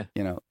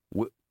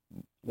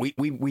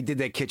 we did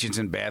their kitchens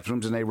and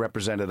bathrooms, and they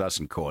represented us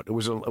in court. It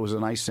was a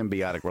nice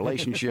symbiotic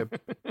relationship.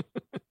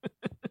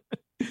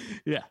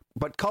 Yeah.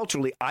 But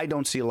culturally, I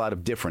don't see a lot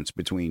of difference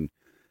between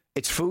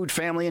it's food,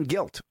 family, and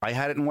guilt. I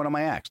had it in one of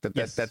my acts.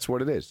 That's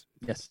what it is.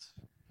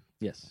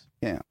 Yes.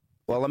 Yeah.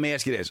 Well, let me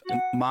ask you this.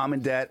 Mom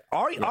and Dad,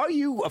 are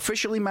you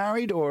officially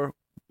married or?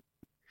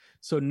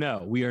 So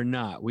no, we are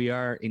not. We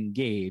are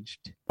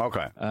engaged.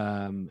 Okay.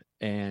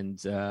 And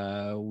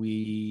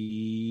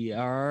we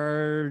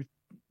are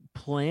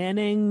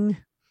planning.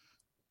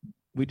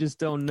 We just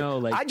don't know.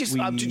 Like just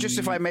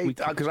if I may,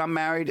 because I'm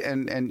married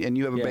and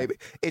you have a baby.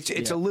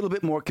 It's a little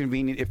bit more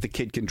convenient if the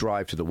kid can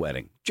drive to the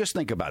wedding. Just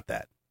think about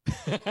that.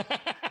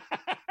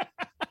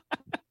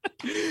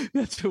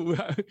 That's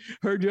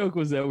her joke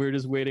was that we were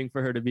just waiting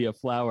for her to be a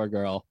flower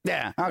girl.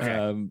 Yeah.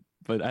 Okay.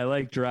 But I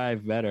like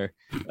drive better.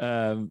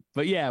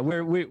 But yeah,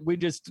 we were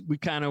just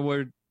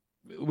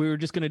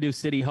going to do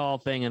City Hall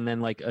thing and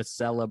then like a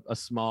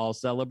small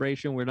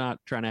celebration. We're not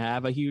trying to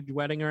have a huge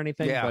wedding or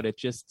anything, but it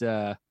just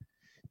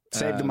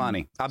save the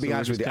money. I'll be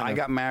honest with you. I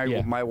got married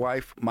with my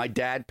wife. My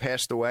dad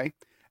passed away,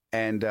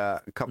 and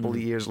a couple of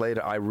years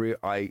later,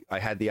 I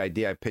had the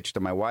idea. I pitched to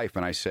my wife,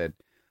 and I said,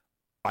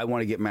 I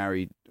want to get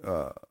married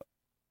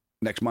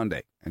next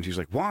Monday. And she's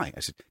like, why? I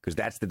said, because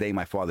that's the day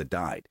my father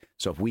died.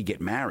 So if we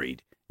get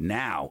married,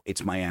 now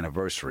it's my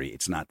anniversary.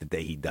 It's not the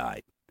day he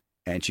died.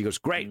 And she goes,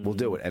 great, we'll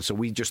do it. And so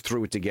we just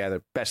threw it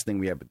together. Best thing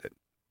we ever did.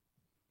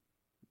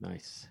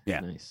 Nice.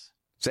 Yeah. Nice.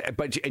 So,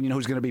 and you know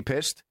who's going to be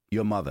pissed?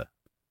 Your mother.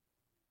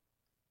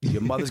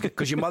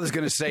 Because your mother's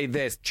going to say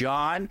this,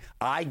 John,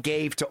 I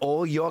gave to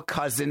all your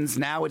cousins.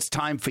 Now it's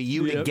time for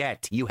you to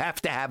get. You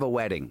have to have a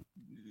wedding.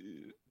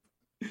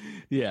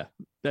 Yeah,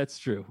 that's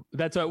true.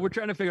 That's what we're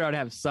trying to figure out.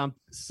 Have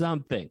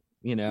something,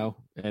 you know,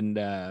 and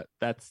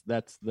that's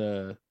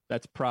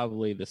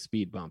probably the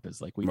speed bump. Is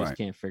like we just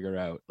can't figure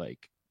out like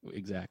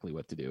exactly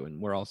what to do,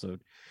 and we're also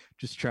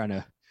just trying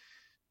to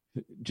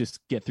just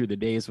get through the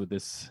days with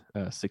this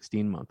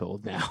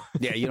 16-month-old now.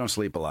 Yeah, you don't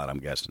sleep a lot, I'm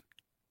guessing.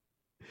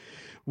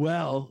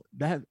 Well,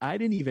 that I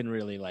didn't even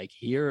really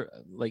hear,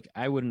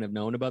 I wouldn't have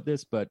known about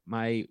this, but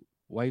my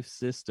wife's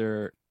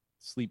sister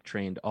sleep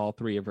trained all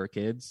 3 of her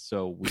kids.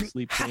 So we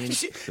sleep trained.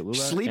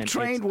 Sleep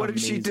trained? What did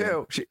she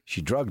do?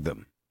 She drugged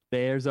them.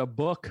 There's a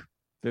book,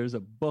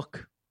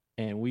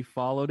 and we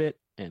followed it.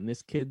 And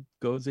this kid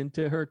goes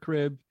into her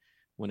crib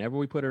whenever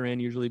we put her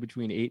in, usually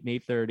between 8 and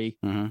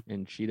 8:30,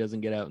 and she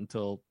doesn't get out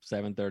until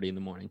 7:30 in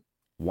the morning.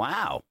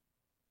 Wow.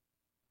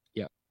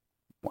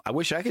 I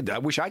wish I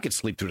could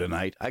sleep through the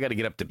night. I got to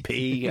get up to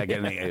pee. I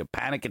get a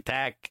panic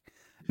attack.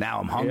 Now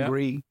I'm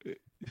hungry.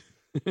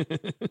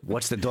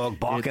 What's the dog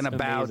barking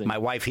about? Amazing. My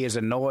wife hears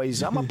a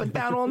noise. I'm up and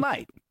down all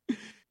night.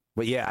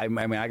 But yeah, I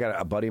mean, I got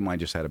a buddy of mine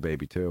just had a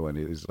baby too, and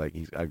it was like,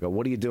 I go,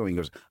 "What are you doing?" He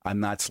goes, "I'm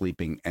not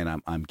sleeping, and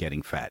I'm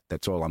getting fat.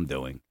 That's all I'm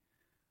doing."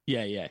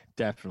 Yeah,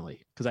 definitely.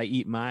 Because I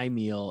eat my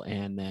meal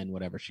and then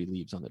whatever she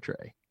leaves on the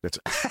tray. That's.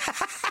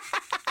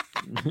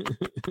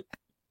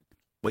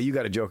 Well, you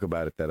got a joke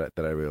about it that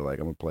I really like.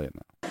 I'm going to play it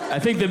now. I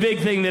think the big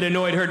thing that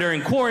annoyed her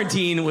during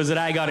quarantine was that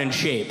I got in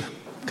shape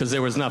because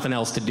there was nothing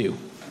else to do.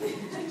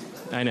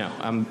 I know,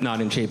 I'm not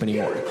in shape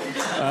anymore.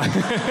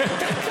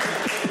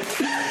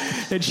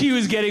 And she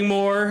was getting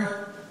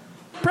more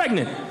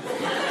pregnant.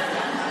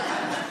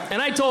 And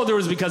I told her it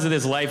was because of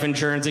this life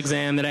insurance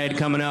exam that I had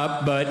coming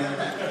up, but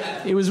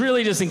it was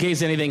really just in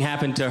case anything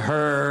happened to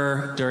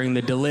her during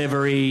the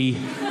delivery.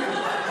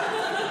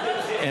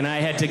 And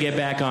I had to get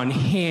back on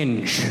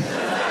Hinge.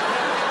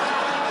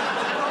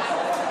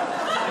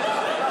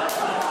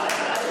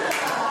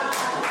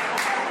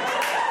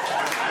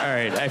 All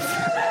right,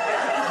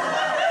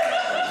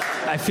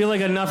 I feel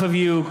like enough of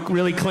you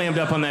really clammed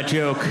up on that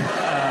joke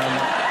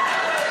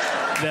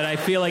that I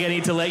feel like I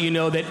need to let you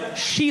know that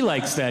she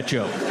likes that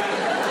joke.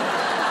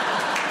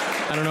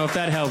 I don't know if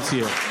that helps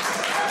you.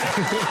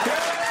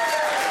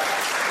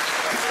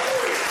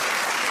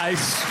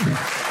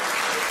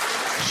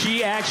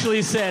 She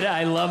actually said,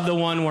 I love the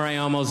one where I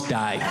almost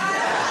died.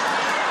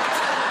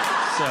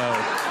 So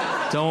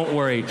don't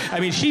worry. I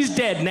mean, she's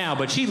dead now,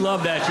 but she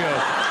loved that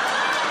joke.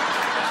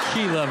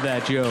 She loved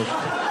that joke.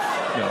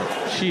 No,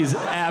 she's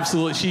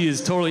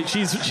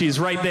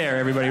right there,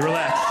 everybody.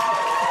 Relax.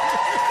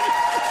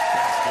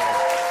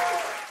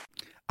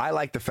 I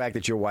like the fact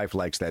that your wife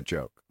likes that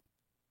joke.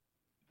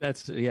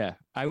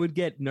 I would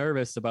get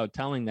nervous about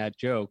telling that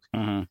joke.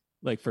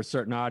 Like for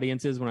certain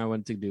audiences when I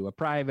went to do a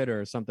private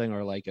or something,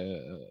 or like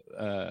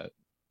a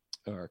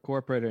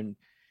corporate,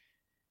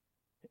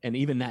 and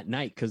even that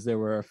night, because there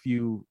were a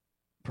few,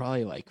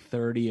 probably like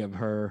 30 of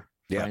her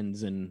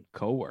friends and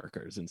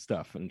coworkers and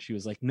stuff, and she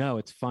was like, "No,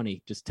 it's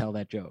funny. Just tell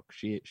that joke."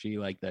 She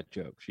liked that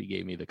joke. She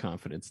gave me the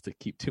confidence to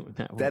keep doing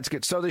that one. That's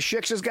good. So the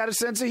Schicks has got a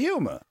sense of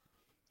humor.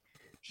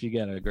 She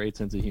got a great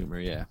sense of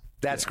humor. Yeah,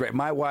 that's great.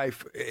 My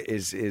wife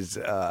is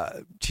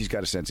she's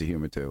got a sense of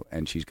humor too,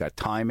 and she's got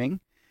timing.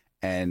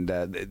 And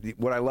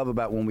what I love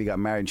about when we got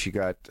married,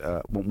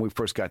 when we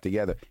first got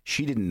together,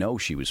 she didn't know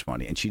she was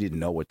funny, and she didn't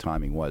know what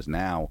timing was.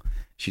 Now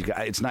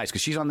it's nice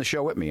because she's on the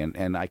show with me,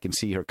 and I can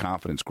see her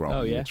confidence growing.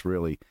 Oh, yeah? It's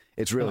really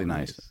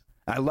nice.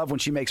 I love when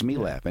she makes me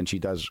laugh, and she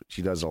does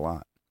a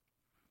lot.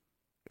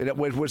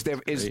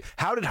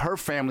 How did her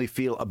family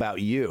feel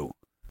about you?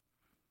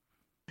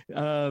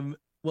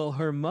 Well,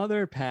 her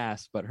mother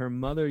passed, but her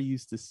mother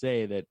used to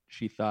say that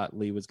she thought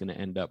Lee was going to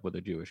end up with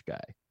a Jewish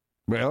guy.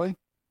 Really?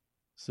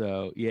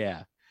 So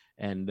yeah,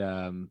 and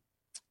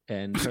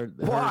her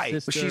why? Her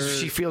sister,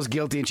 she feels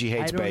guilty and she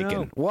hates bacon.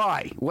 Know.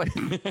 Why? What?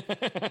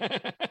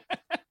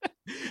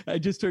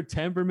 Just her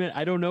temperament.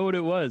 I don't know what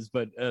it was,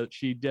 but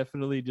she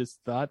definitely just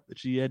thought that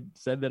she had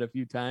said that a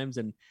few times.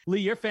 And Lee,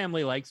 your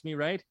family likes me,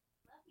 right?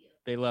 Love you.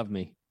 They love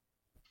me.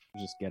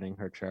 I'm just getting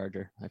her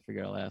charger. I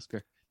figure I'll ask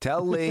her.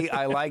 Tell Lee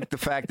I like the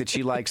fact that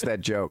she likes that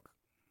joke.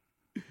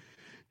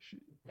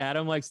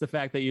 Adam likes the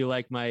fact that you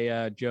like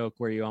my joke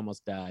where you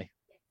almost die.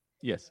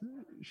 Yes,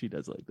 she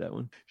does like that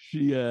one.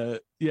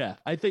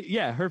 I think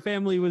her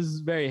family was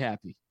very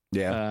happy.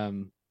 Yeah,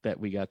 that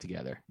we got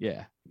together.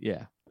 Yeah.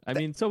 I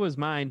mean, so was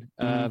mine.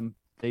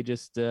 They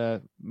just,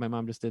 my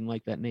mom just didn't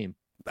like that name.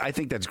 I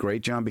think that's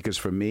great, John, because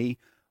for me,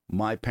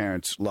 my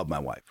parents love my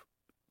wife.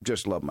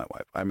 Just love my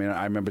wife. I mean,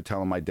 I remember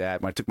telling my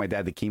dad when I took my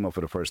dad to chemo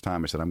for the first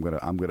time. I said, "I'm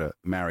gonna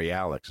marry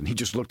Alex," and he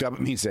just looked up at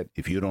me and said,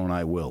 "If you don't,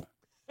 I will."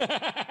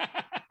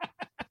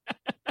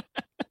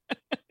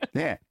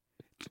 Yeah.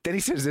 Then he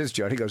says this,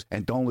 Joe. He goes,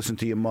 and don't listen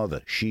to your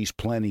mother. She's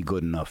plenty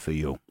good enough for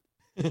you.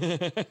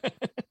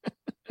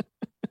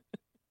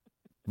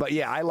 But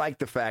yeah, I like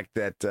the fact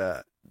that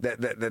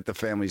that the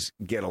families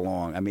get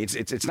along. I mean,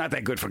 it's not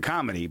that good for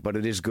comedy, but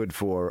it is good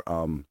for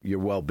your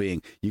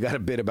well-being. You got a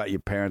bit about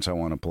your parents I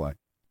want to play.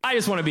 I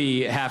just want to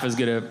be half as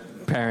good a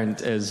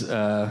parent as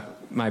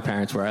my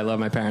parents were. I love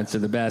my parents.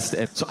 They're the best.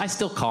 So I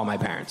still call my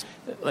parents.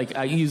 Like,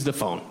 I use the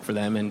phone for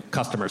them and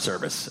customer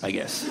service, I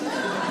guess.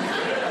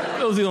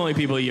 Those are the only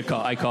people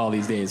I call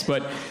these days.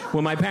 But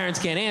when my parents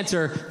can't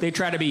answer, they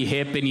try to be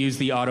hip and use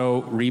the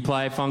auto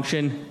reply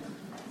function,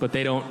 but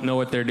they don't know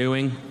what they're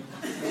doing.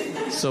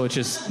 So it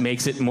just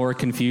makes it more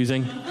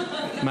confusing.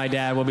 My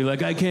dad will be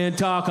like, I can't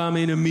talk, I'm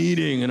in a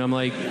meeting. And I'm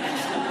like,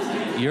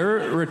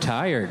 you're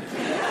retired.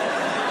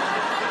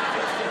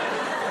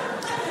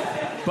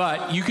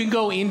 But you can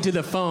go into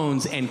the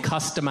phones and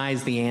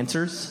customize the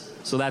answers.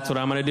 So that's what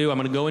I'm going to do. I'm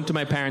going to go into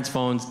my parents'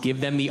 phones,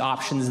 give them the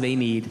options they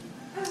need.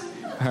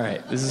 All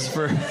right, this is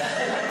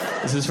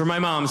for my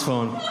mom's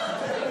phone.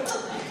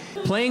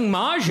 Playing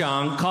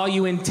Mahjong, call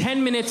you in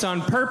 10 minutes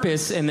on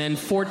purpose and then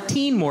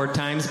 14 more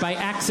times by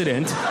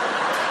accident.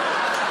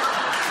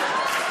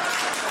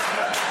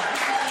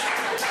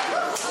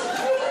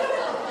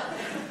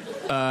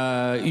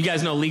 You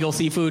guys know Legal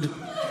Seafood?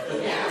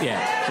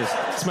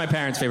 Yeah, it's my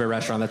parents' favorite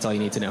restaurant. That's all you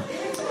need to know.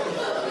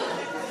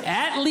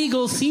 At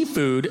Legal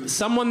Seafood,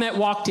 someone that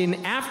walked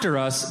in after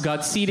us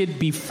got seated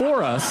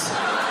before us.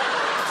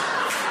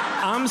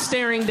 I'm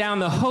staring down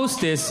the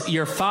hostess.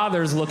 Your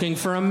father's looking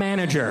for a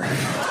manager.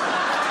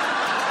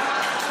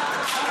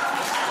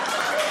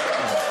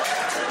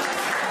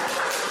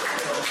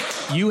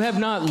 You have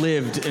not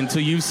lived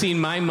until you've seen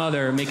my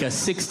mother make a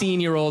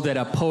 16-year-old at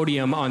a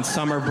podium on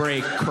summer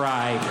break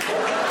cry.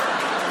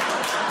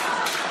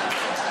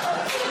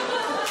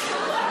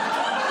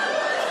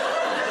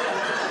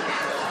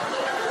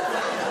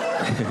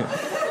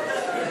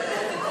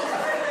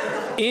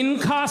 In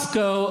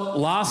Costco,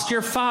 lost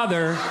your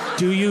father.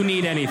 Do you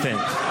need anything?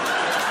 All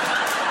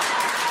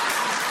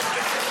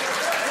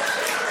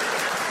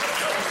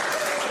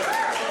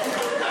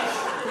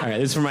right,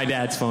 this is for my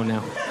dad's phone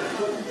now.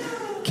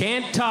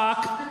 Can't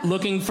talk,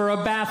 looking for a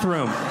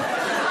bathroom.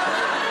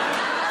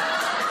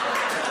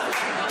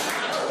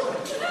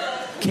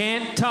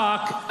 Can't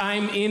talk,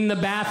 I'm in the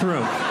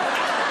bathroom.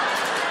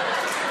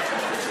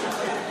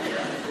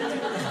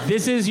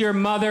 This is your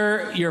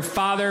mother. Your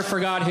father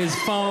forgot his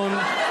phone.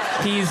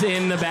 He's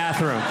in the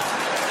bathroom.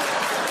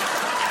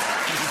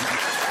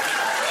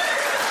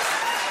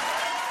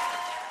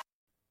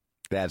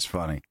 That's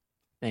funny.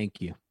 Thank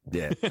you.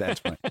 Yeah,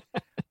 that's funny.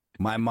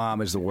 My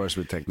mom is the worst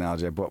with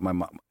technology. I brought my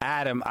mom.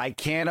 Adam, I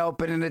can't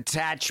open an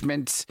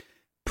attachment,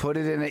 put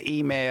it in an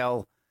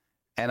email,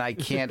 and I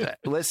can't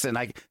listen.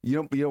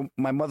 You know,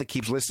 my mother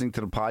keeps listening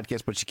to the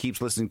podcast, but she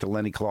keeps listening to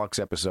Lenny Clark's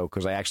episode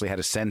because I actually had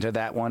to send her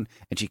that one,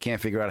 and she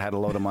can't figure out how to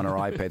load them on her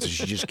iPad, so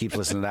she just keeps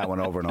listening to that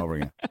one over and over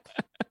again.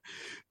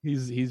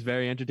 He's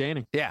very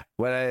entertaining. Yeah,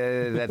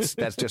 well, that's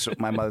just what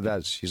my mother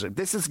does. She's like,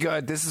 "This is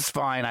good. This is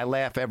fine. I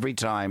laugh every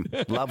time.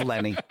 Love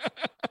Lenny."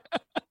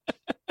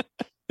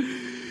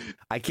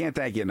 I can't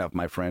thank you enough,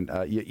 my friend.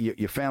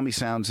 Your family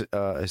sounds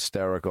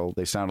hysterical.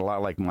 They sound a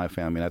lot like my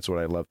family. That's what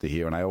I love to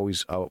hear. And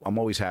I'm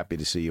always happy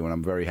to see you, and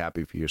I'm very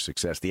happy for your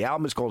success. The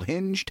album is called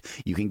Hinged.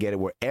 You can get it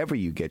wherever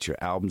you get your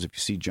albums. If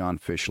you see Jon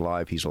Fisch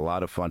live, he's a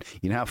lot of fun.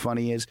 You know how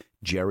funny he is?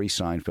 Jerry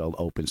Seinfeld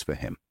opens for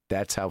him.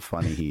 That's how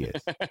funny he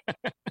is.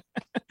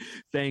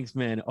 Thanks,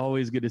 man.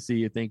 Always good to see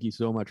you. Thank you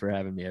so much for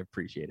having me. I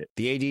appreciate it.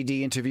 The ADD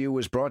interview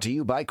was brought to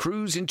you by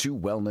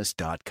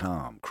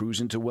cruisintowellness.com.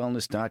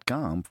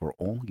 Cruisintowellness.com for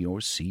all your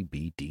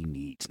CBD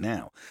needs.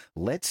 Now,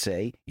 let's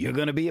say you're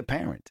going to be a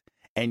parent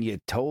and you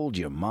told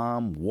your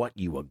mom what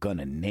you were going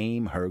to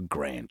name her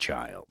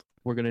grandchild.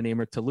 We're going to name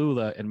her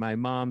Tallulah, and my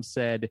mom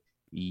said,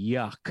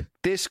 yuck.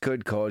 This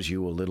could cause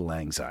you a little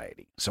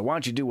anxiety. So why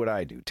don't you do what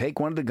I do? Take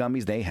one of the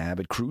gummies they have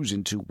at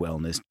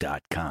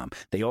cruisintowellness.com.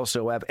 They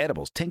also have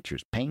edibles,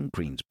 tinctures, pain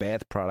creams,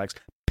 bath products,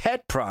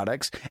 pet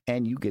products,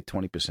 and you get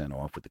 20%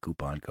 off with the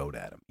coupon code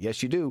Adam.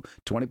 Yes, you do.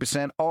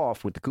 20%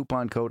 off with the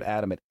coupon code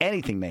Adam at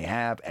anything they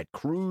have at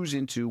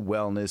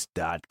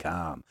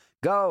cruisintowellness.com.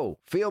 Go.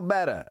 Feel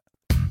better.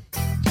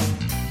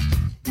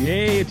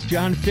 Yay, it's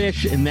Jon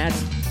Fisch, and that's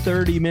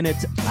 30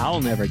 minutes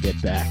I'll never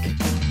get back.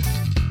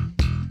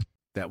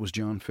 That was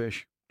Jon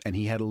Fisch, and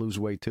he had to lose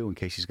weight, too, in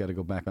case he's got to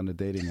go back on the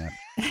dating app.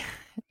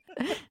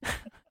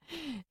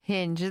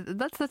 Hinge.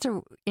 That's such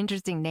an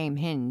interesting name,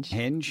 Hinge.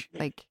 Hinge?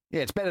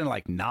 Yeah, it's better than,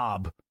 like,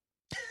 Knob.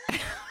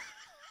 I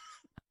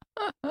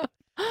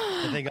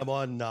think I'm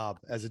on Knob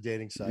as a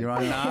dating site. You're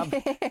on Knob?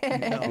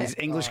 No, these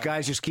English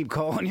guys just keep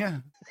calling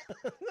you?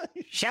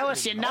 Show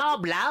us your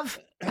knob, love.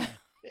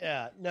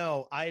 Yeah,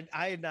 no, I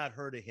had not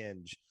heard of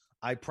Hinge.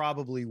 I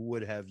probably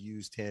would have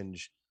used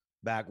Hinge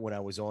back when I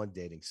was on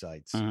dating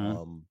sites.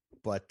 Mm-hmm.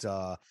 But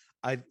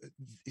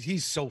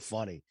he's so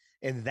funny.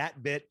 And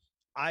that bit,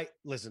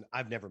 listen,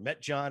 I've never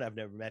met John. I've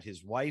never met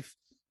his wife.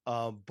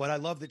 But I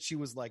love that she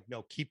was like,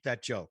 no, keep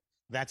that joke.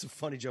 That's a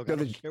funny joke. I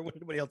don't care what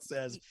anybody else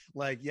says.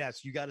 Like,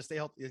 yes, you got to stay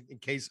healthy in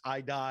case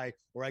I die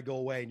or I go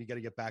away, and you got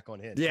to get back on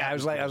Hinge. Yeah, I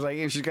was like,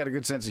 yeah, she's got a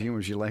good sense of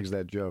humor. She likes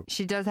that joke.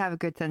 She does have a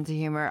good sense of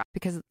humor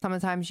because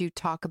sometimes you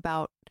talk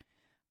about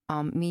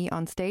me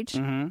on stage,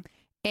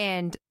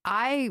 and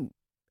I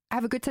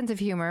have a good sense of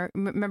humor.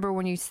 Remember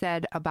when you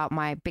said about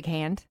my big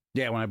hand?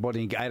 Yeah, when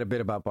I had a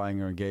bit about buying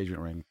her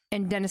engagement ring.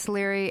 And Dennis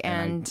Leary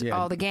and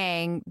all the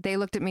gang, they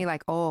looked at me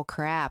like, oh,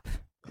 crap.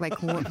 Like,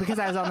 because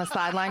I was on the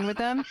sideline with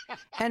them.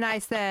 And I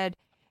said,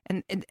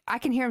 and I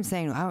can hear him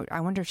saying, oh, I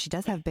wonder if she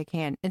does have a big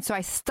hand. And so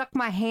I stuck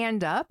my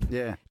hand up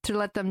to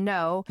let them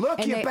know. Look,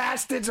 and you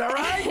bastards, all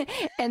right?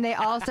 And they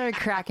all started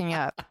cracking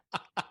up.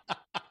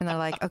 And they're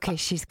like, okay,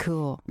 she's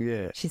cool.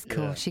 Yeah. She's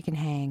cool. Yeah. She can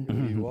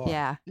hang. You are.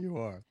 Yeah. You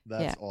are.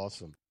 That's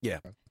awesome. Yeah.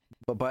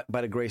 But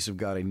by the grace of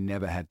God, I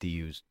never had to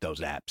use those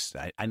apps.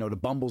 I know the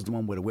Bumble's the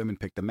one where the women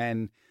pick the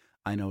men.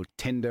 I know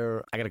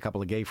Tinder. I got a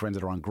couple of gay friends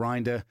that are on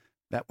Grindr.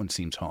 That one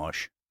seems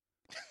harsh.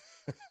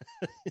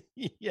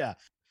 Yeah.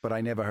 But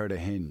I never heard of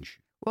Hinge.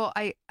 Well,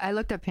 I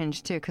looked up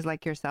Hinge too, because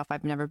like yourself,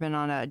 I've never been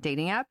on a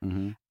dating app.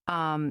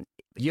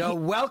 You're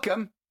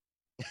welcome.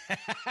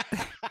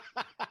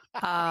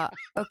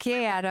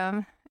 Okay,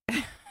 Adam.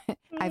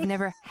 I've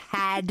never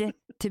had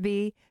to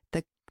be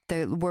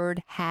the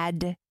word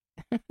had.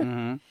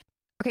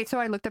 Okay, so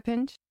I looked up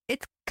Hinge.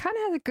 It kind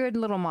of has a good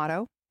little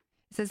motto.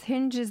 It says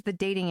Hinge is the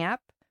dating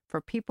app for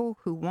people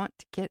who want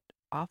to get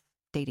off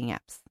dating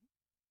apps.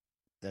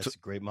 That's a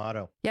great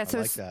motto. Yeah, I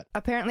like that.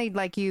 Apparently,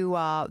 like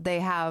they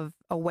have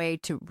a way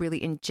to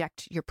really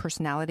inject your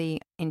personality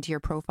into your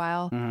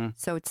profile.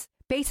 So it's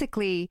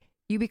basically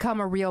you become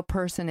a real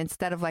person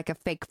instead of like a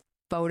fake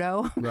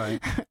photo, right?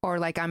 Or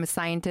like I'm a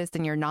scientist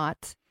and you're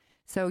not.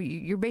 So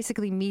you're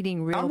basically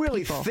meeting real. I'm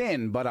really people.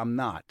 thin, but I'm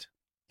not.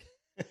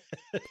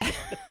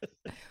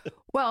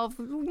 Well,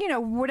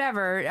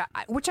 whatever.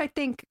 Which I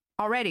think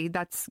already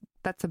that's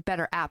a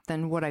better app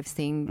than what I've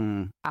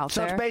seen out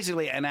there. So it's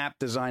basically an app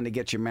designed to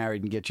get you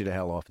married and get you the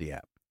hell off the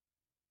app.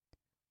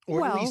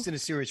 Or at least in a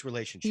serious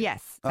relationship.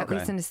 Yes, at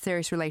least in a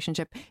serious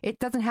relationship. It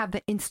doesn't have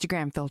the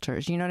Instagram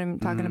filters. You know what I'm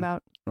talking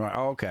about? Right.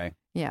 Oh, okay.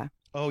 Yeah.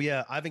 Oh,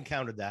 yeah. I've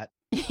encountered that.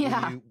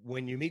 Yeah.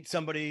 When you meet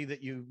somebody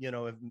that you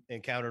have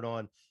encountered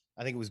on,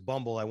 I think it was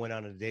Bumble. I went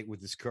on a date with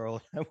this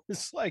girl. I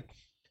was like,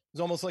 it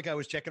was almost like I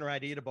was checking her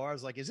ID at a bar. I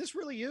was like, is this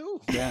really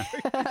you? Yeah.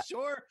 Are you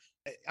sure?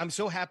 I'm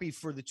so happy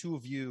for the two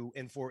of you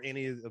and for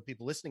any of the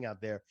people listening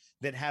out there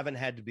that haven't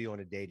had to be on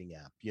a dating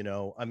app.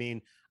 I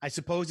mean, I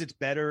suppose it's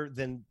better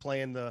than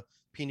playing the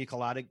Pina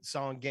Colada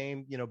song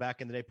game,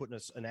 back in the day, putting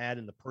an ad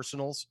in the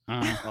personals.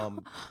 And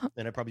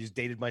I probably just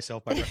dated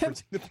myself by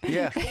referencing the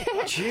Pina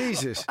Colada.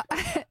 Jesus.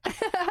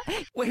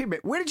 Wait a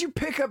minute. Where did you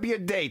pick up your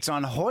dates?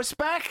 On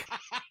horseback?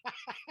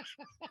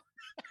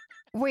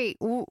 Wait,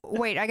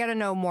 I got to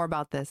know more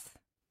about this.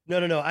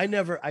 No. I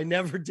never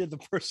did the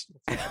personal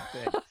thing.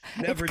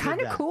 Never it's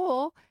kind of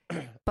cool,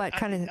 but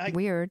kind of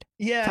weird.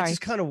 Yeah, Sorry. it's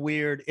just kind of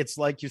weird. It's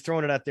like you're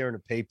throwing it out there in a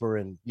paper,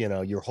 and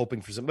you're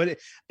hoping for something. But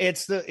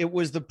it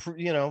was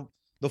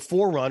the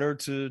forerunner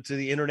to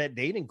the internet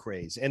dating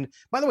craze. And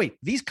by the way,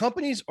 these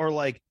companies are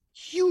like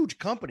huge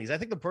companies. I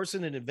think the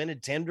person that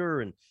invented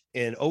Tinder and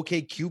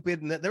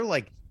OkCupid, and they're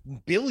like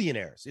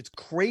billionaires. It's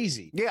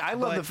crazy. Yeah, I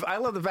love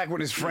the fact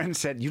when his friend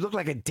said, "You look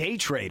like a day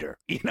trader."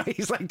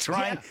 He's like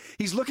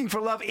he's looking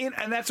for love and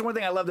that's the one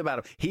thing I loved about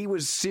him. He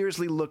was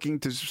seriously looking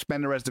to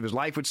spend the rest of his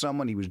life with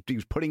someone. He was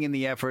putting in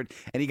the effort,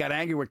 and he got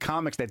angry with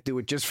comics that do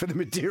it just for the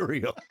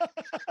material.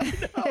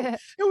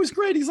 It was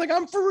great. He's like,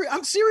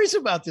 I'm serious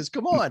about this.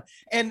 Come on.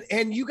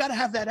 And you got to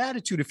have that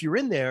attitude. If you're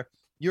in there,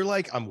 you're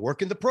like, I'm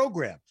working the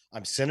program.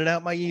 I'm sending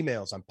out my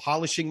emails. I'm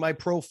polishing my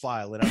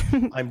profile,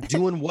 and I'm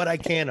doing what I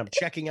can. I'm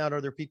checking out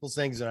other people's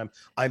things, and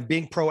I'm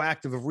being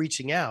proactive of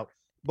reaching out.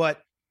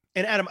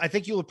 And Adam, I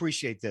think you'll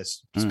appreciate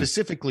this,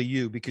 specifically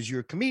you, because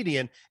you're a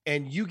comedian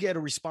and you get a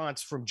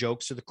response from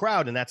jokes to the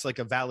crowd. And that's like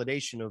a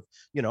validation of,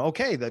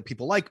 okay, that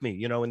people like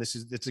me, and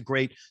it's a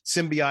great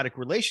symbiotic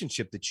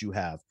relationship that you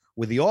have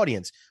with the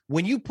audience.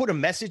 When you put a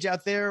message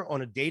out there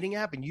on a dating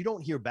app and you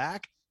don't hear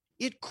back,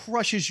 it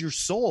crushes your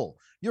soul.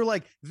 You're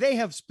like, they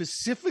have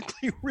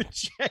specifically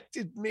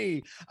rejected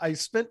me. I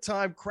spent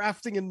time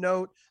crafting a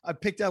note. I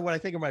picked out what I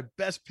think are my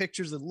best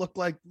pictures that look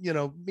like,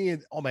 me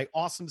and all my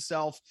awesome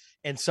self.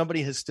 And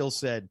somebody has still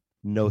said,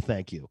 no,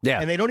 thank you. Yeah.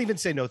 And they don't even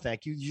say no,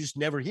 thank you. You just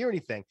never hear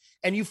anything.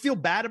 And you feel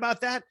bad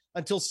about that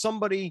until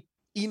somebody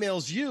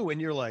emails you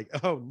and you're like,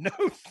 oh, no,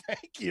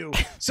 thank you.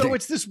 So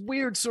it's this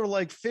weird sort of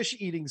like fish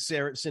eating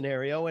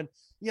scenario. And,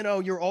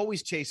 you're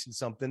always chasing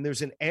something.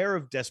 There's an air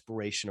of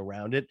desperation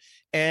around it.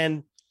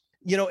 And,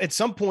 at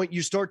some point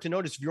you start to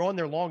notice if you're on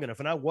there long enough,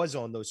 and I was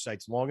on those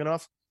sites long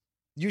enough,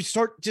 you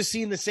start just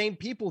seeing the same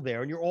people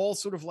there, and you're all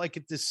sort of like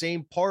at the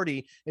same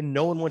party, and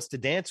no one wants to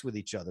dance with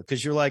each other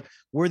because you're like,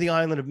 we're the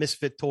island of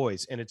misfit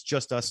toys, and it's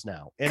just us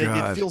now, and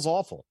it feels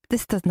awful.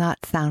 This does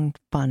not sound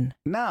fun.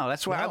 No,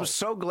 that's why I was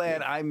so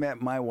glad I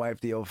met my wife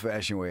the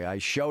old-fashioned way. I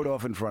showed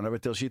off in front of her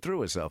till she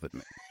threw herself at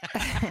me.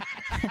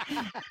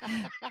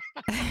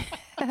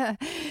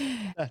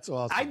 That's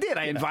awesome. I did.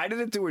 I invited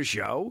her to a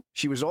show.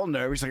 She was all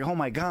nervous, like, oh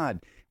my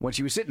God. When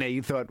she was sitting there,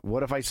 you thought,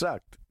 what if I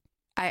sucked?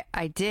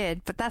 I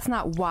did, but that's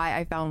not why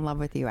I fell in love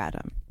with you,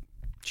 Adam.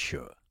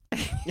 Sure.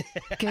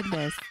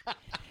 Goodness.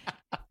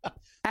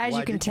 As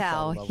you can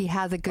tell, he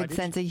has a good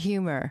sense of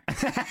humor.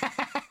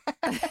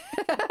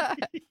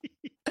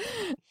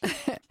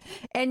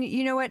 And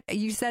you know what?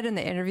 You said in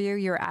the interview,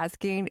 you were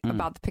asking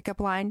about the pickup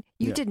line.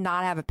 You did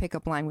not have a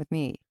pickup line with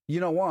me.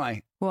 You know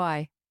why?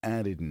 Why?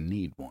 I didn't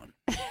need one.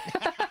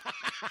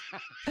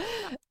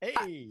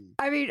 Hey.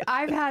 I mean,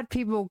 I've had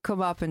people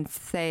come up and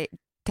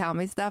tell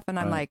me stuff, and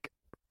I'm like,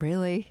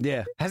 really?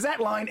 Yeah. Has that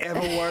line ever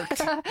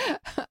worked?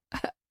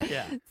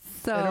 Yeah.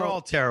 So and they're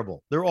all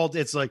terrible.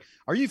 It's like,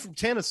 are you from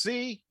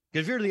Tennessee?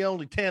 Because you're the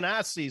only 10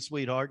 I see,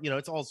 sweetheart.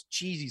 It's all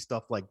cheesy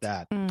stuff like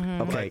that.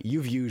 Mm-hmm. Okay,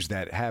 you've used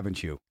that,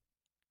 haven't you?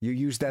 You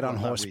used that on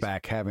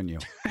horseback, haven't you?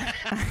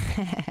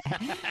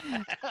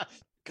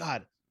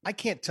 God, I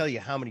can't tell you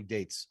how many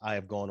dates I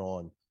have gone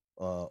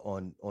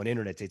on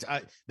internet dates.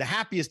 The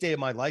happiest day of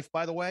my life,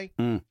 by the way,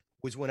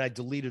 was when I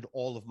deleted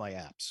all of my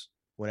apps.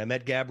 When I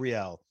met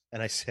Gabrielle,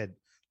 and I said,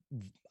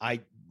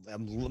 I'm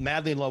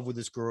madly in love with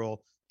this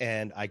girl,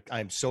 and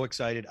I'm so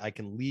excited I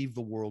can leave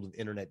the world of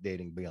internet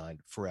dating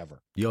behind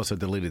forever. You also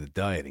deleted the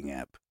dieting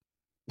app.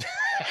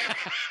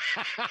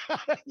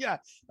 Yeah,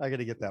 I got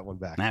to get that one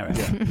back. All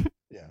right.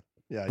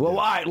 Yeah. Well,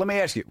 all right, let me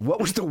ask you, what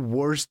was the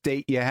worst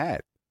date you had?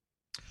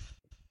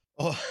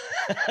 Oh,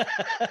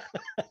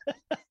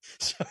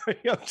 sorry,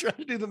 I'm trying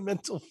to do the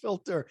mental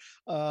filter.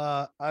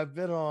 I've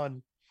been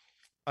on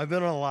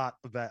a lot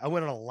of bad. I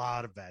went on a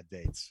lot of bad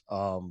dates.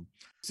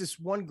 This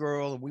one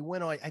girl,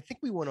 and I think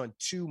we went on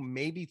 2,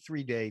 maybe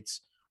 3 dates,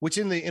 which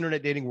in the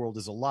internet dating world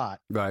is a lot.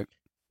 Right.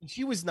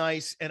 She was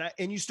nice,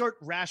 and you start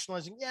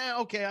rationalizing. Yeah,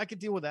 okay, I could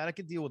deal with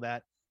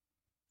that.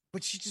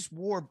 But she just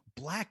wore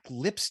black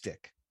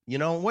lipstick. It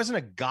wasn't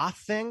a goth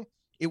thing.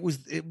 It was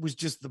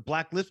just the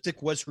black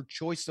lipstick was her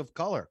choice of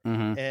color,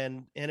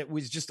 and it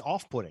was just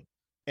off-putting.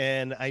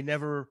 And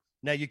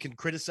now you can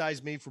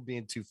criticize me for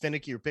being too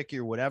finicky or picky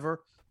or whatever,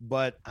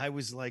 but I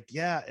was like,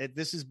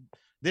 this is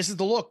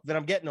the look that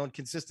I'm getting on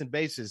consistent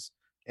basis.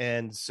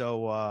 And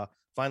so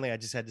finally I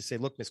just had to say,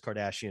 look, Miss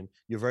Kardashian,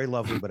 you're very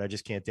lovely, but I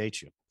just can't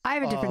date you. I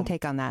have a different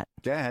take on that.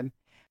 Go ahead.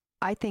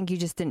 I think you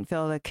just didn't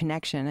feel the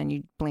connection and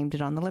you blamed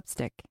it on the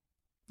lipstick.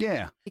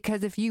 Yeah.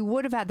 Because if you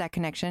would have had that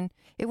connection,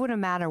 it wouldn't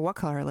matter what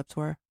color her lips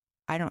were.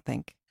 I don't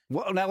think.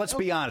 Well, now let's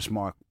be honest,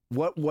 Mark.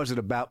 What was it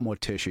about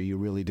Morticia you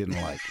really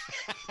didn't like?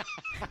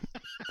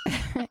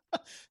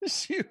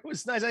 She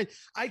was nice. I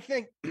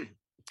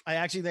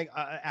actually think,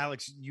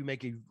 Alex, you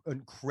make an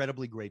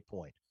incredibly great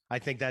point. I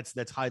think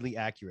that's highly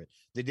accurate.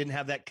 They didn't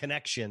have that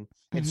connection.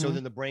 And so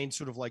then the brain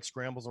sort of like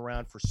scrambles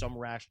around for some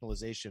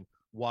rationalization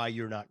why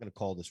you're not going to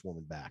call this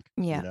woman back.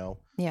 Yeah.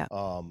 Yeah.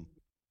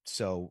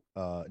 So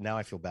now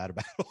I feel bad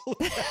about all of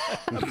that.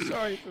 I'm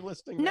sorry for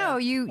listening. No,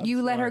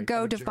 you let her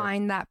go to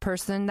find that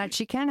person that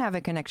she can have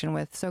a connection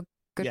with. So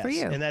good for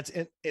you.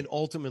 And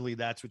ultimately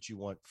that's what you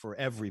want for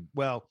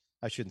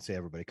I shouldn't say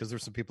everybody, because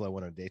there's some people I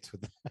went on dates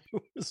with.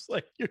 It was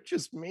like, you're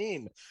just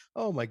mean.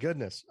 Oh my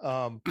goodness.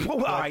 All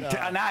right,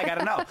 now I got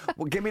to know.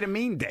 Well, give me the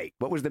mean date.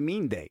 What was the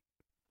mean date?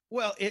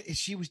 Well, it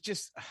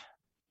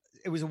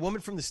was a woman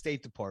from the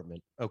State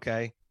Department.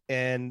 Okay.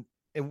 And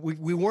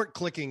we weren't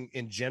clicking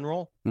in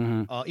general,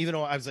 even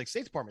though I was like,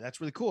 State Department,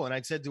 that's really cool. And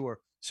I said to her,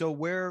 so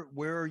where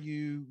are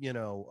you,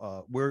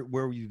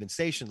 where you been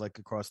stationed, like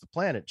across the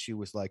planet? She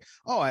was like,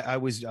 oh, I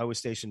was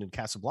stationed in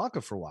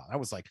Casablanca for a while. I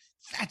was like,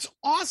 that's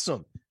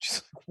awesome.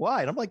 She's like,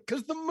 why? And I'm like,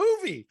 because the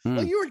movie,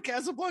 like, you were in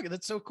Casablanca.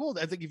 That's so cool.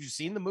 I think, have you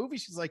seen the movie?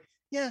 She's like,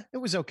 yeah, it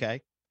was okay.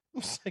 I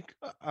was like,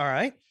 all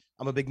right.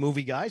 I'm a big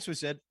movie guy. So I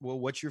said, well,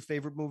 what's your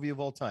favorite movie of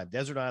all time?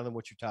 Desert Island.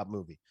 What's your top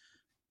movie?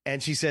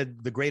 And she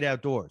said, The Great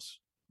Outdoors,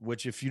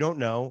 which, if you don't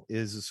know,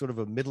 is a sort of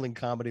a middling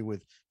comedy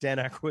with Dan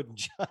Aykroyd and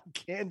John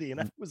Candy.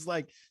 And I was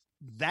like,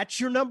 that's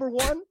your number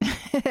one?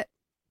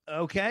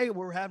 Okay,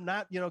 we're having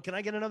can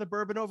I get another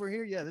bourbon over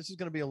here? Yeah, this is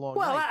going to be a long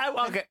night.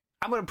 Okay,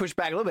 I'm going to push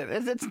back a little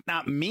bit. It's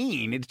not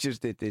mean. It's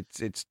just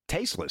it's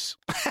tasteless.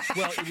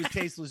 Well, it was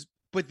tasteless.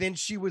 But then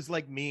she was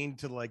like mean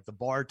to like the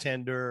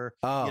bartender,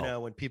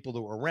 and people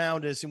that were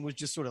around us, and was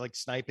just sort of like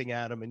sniping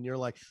at him. And you're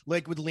like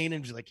with Lena,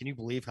 and she's like, can you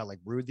believe how like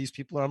rude these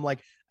people are? I'm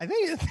like, I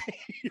think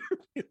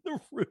you're the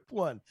rude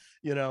one,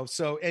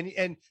 So,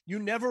 and you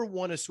never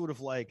want to sort of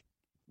like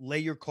lay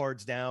your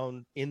cards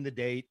down in the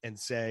date and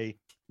say,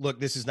 look,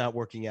 this is not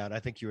working out. I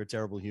think you're a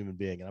terrible human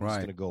being and I'm just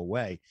going to go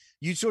away.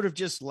 You sort of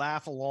just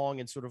laugh along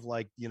and sort of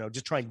like,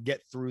 just try and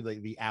get through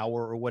the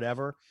hour or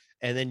whatever.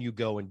 And then you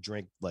go and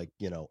drink a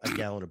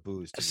gallon of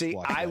booze.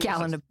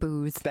 Gallon of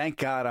booze. Thank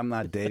God I'm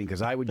not dating,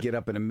 because I would get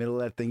up in the middle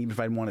of that thing. Even if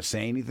I didn't want to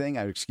say anything,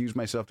 I'd excuse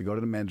myself to go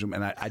to the men's room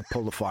and I'd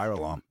pull the fire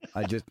alarm.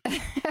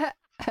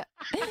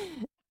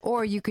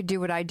 Or you could do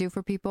what I do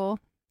for people.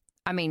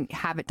 I mean,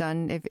 have it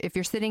done. If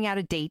you're sitting at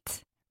a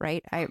date,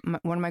 right?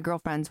 One of my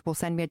girlfriends will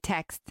send me a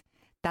text.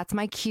 That's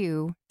my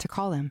cue to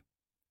call him.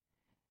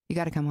 You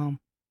got to come home.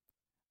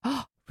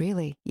 Oh,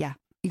 really? Yeah.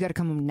 You got to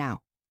come home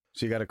now.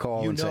 So you got to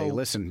call and say,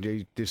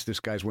 listen, this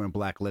guy's wearing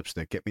black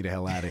lipstick. Get me the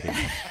hell out of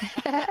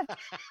here.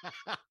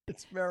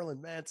 It's Marilyn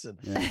Manson.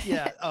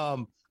 Yeah.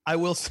 I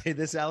will say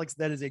this, Alex,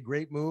 that is a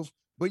great move.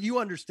 But you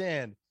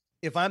understand,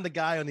 if I'm the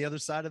guy on the other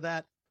side of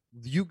that,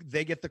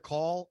 they get the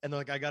call and they're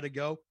like, I got to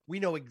go. We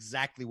know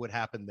exactly what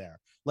happened there.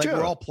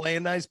 We're all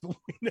playing nice, but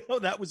we know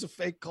that was a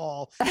fake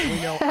call. And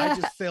we know I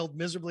just failed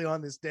miserably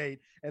on this date,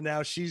 and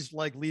now she's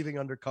leaving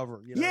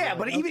undercover.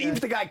 But even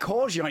if the guy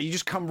calls you, you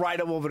just come right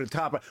up over the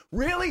top.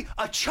 Really,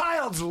 a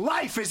child's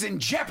life is in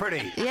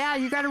jeopardy. Yeah,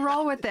 you got to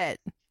roll with it.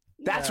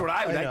 That's what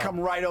I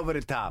come right over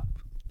the top.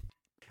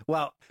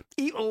 Well,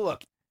 even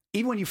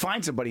when you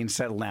find somebody and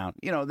settle down,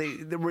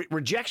 the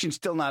rejection's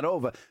still not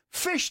over.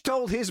 Fish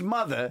told his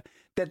mother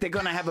that they're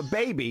going to have a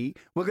baby.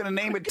 We're going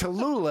to name it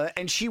Tallulah,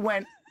 and she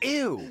went,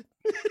 ew.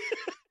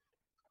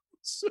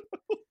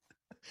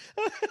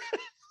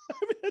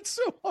 That's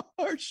so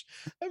harsh.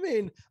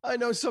 I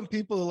know some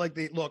people are like,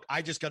 look,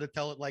 I just got to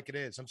tell it like it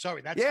is. I'm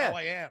sorry. That's how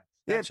I am.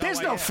 There's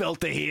no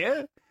filter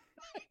here.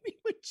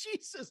 But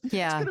Jesus,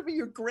 yeah. It's going to be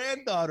your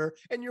granddaughter,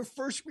 and your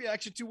first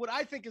reaction to what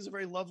I think is a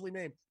very lovely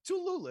name,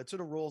 Tallulah. It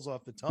sort of rolls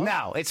off the tongue.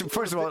 No, it's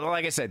first of all,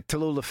 like I said,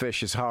 Tallulah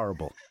Fish is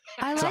horrible.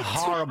 It's a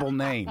horrible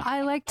name.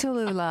 I like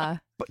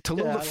Tallulah. But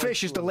Tallulah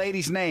Fish is the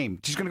lady's name.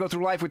 She's going to go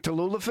through life with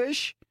Tallulah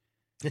Fish?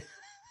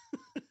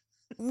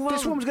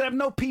 This woman's going to have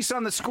no peace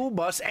on the school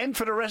bus and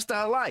for the rest of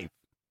her life.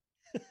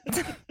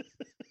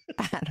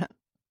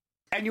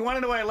 And you want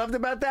to know what I loved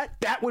about that?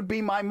 That would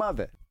be my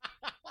mother.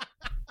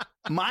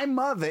 My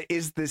mother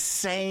is the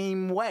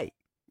same way.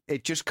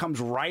 It just comes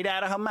right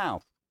out of her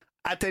mouth.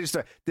 I'll tell you a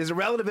story. There's a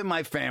relative in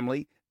my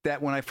family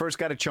that when I first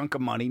got a chunk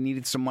of money,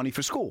 needed some money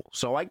for school.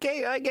 So I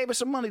gave her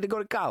some money to go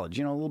to college,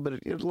 a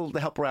little to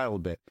help her out a little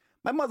bit.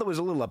 My mother was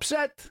a little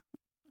upset.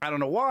 I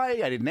don't know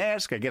why. I didn't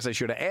ask. I guess I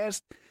should have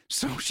asked.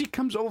 So she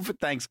comes over for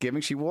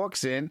Thanksgiving. She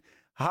walks in.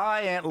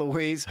 Hi, Aunt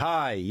Louise.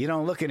 Hi. You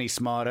don't look any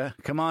smarter.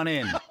 Come on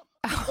in.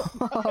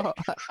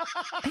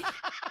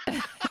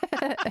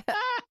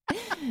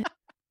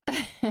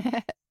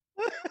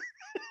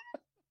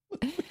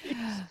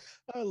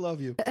 I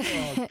love you.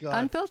 Oh,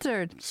 God.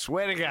 Unfiltered.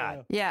 Swear to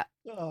God. Yeah.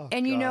 Oh,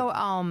 and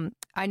God.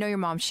 I know your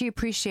mom. She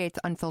appreciates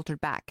unfiltered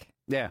back.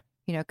 Yeah.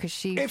 Because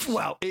she...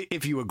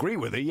 If you agree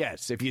with her,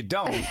 yes. If you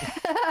don't,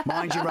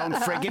 mind your own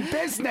friggin'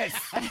 business.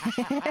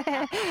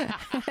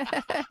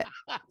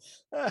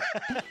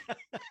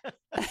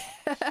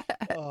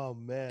 Oh,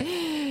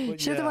 man.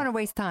 But she doesn't want to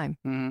waste time.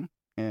 Mm-hmm.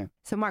 Yeah.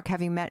 So, Mark,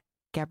 have you met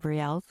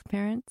Gabrielle's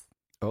parents?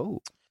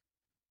 Oh.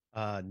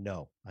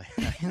 No. I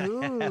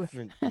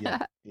haven't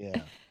yet.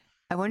 Yeah.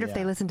 I wonder if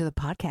they listen to the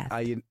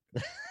podcast.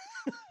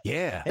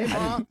 Yeah. Hey,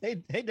 Mom.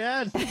 Hey,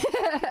 Dad.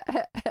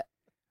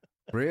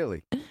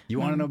 Really? You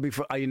want to know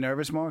before? Are you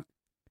nervous, Mark?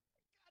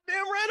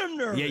 Damn right I'm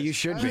nervous. Yeah, you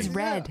should be. He's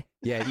red.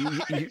 Yeah,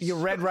 you're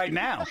red right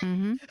now.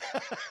 Mm-hmm.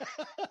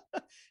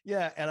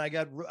 Yeah, and I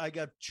got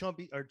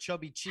chubby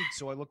cheeks,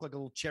 so I look like a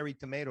little cherry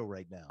tomato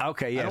right now.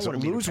 Okay, yeah. So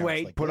lose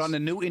weight, put on the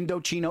new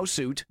Indochino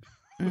suit.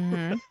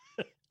 Mm-hmm.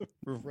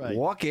 Right.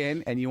 Walk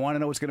in, and you want to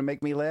know what's going to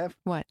make me laugh?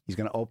 What? He's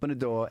going to open the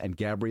door, and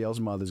Gabrielle's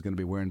mother's going to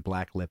be wearing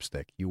black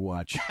lipstick. You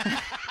watch.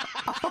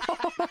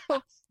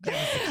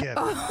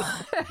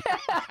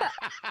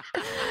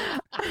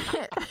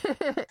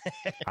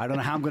 I don't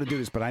know how I'm going to do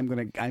this, but I'm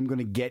going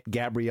to get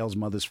Gabrielle's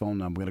mother's phone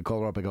number. I'm going to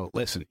call her up and go,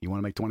 listen, you want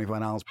to make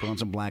 $25? Put on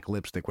some black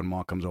lipstick when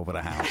Mark comes over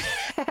the house.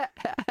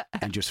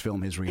 And just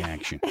film his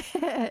reaction.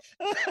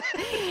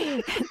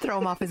 Throw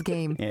him off his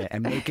game. Yeah,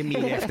 and make him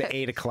eat after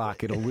 8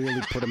 o'clock. It'll really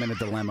put him in a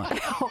dilemma.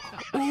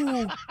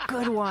 Ooh,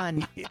 good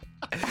one.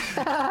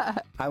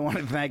 I want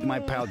to thank my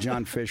pal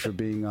Jon Fisch for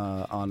being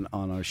on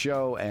our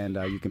show, and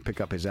you can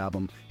pick up his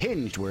album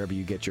Hinged wherever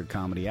you get your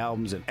comedy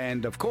albums.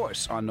 And of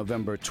course, on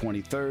November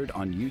 23rd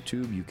on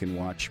YouTube, you can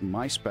watch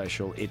my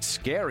special, It's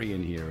Scary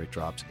in Here. It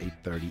drops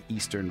 8:30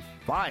 Eastern,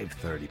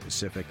 5:30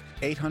 Pacific.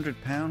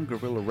 800-Pound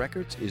Gorilla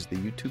Records is the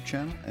YouTube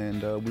channel,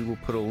 and we will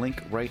put a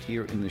link right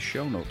here in the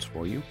show notes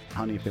for you.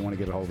 Honey, if they want to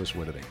get a hold of us,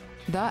 what are they?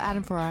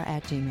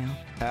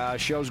 TheAdamFerrara@gmail.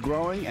 Show's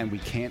growing, and we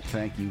can't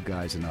thank you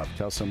guys enough.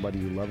 Tell somebody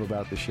you love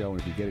about the show, and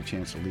if you get a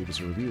chance to leave us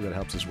a review, that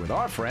helps us with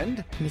our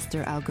friend,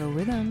 Mr.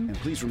 Algorithm. And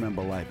please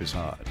remember, life is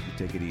hard. You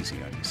take it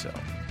easy on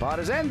yourself. Pod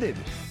has ended.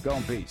 Go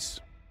in peace.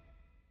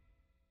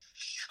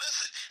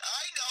 Listen,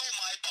 I know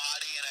my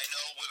body, and I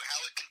know how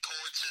it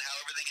concords and how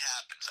everything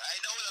happens. I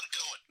know what I'm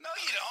doing. No,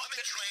 you don't. I'm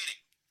in training.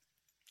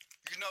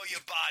 You know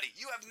your body.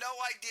 You have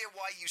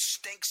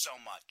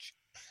couch.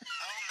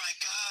 Oh my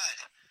God.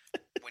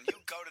 When you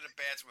go to the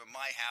bathroom in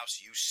my house,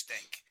 you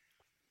stink.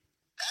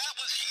 That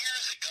was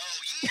years ago.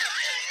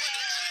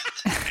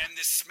 Years. And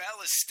the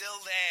smell is still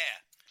there.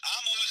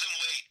 I'm losing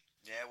weight.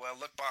 Yeah, well,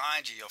 look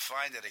behind you. You'll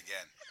find it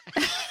again.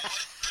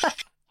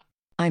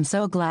 I'm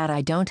so glad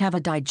I don't have a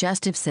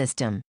digestive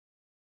system.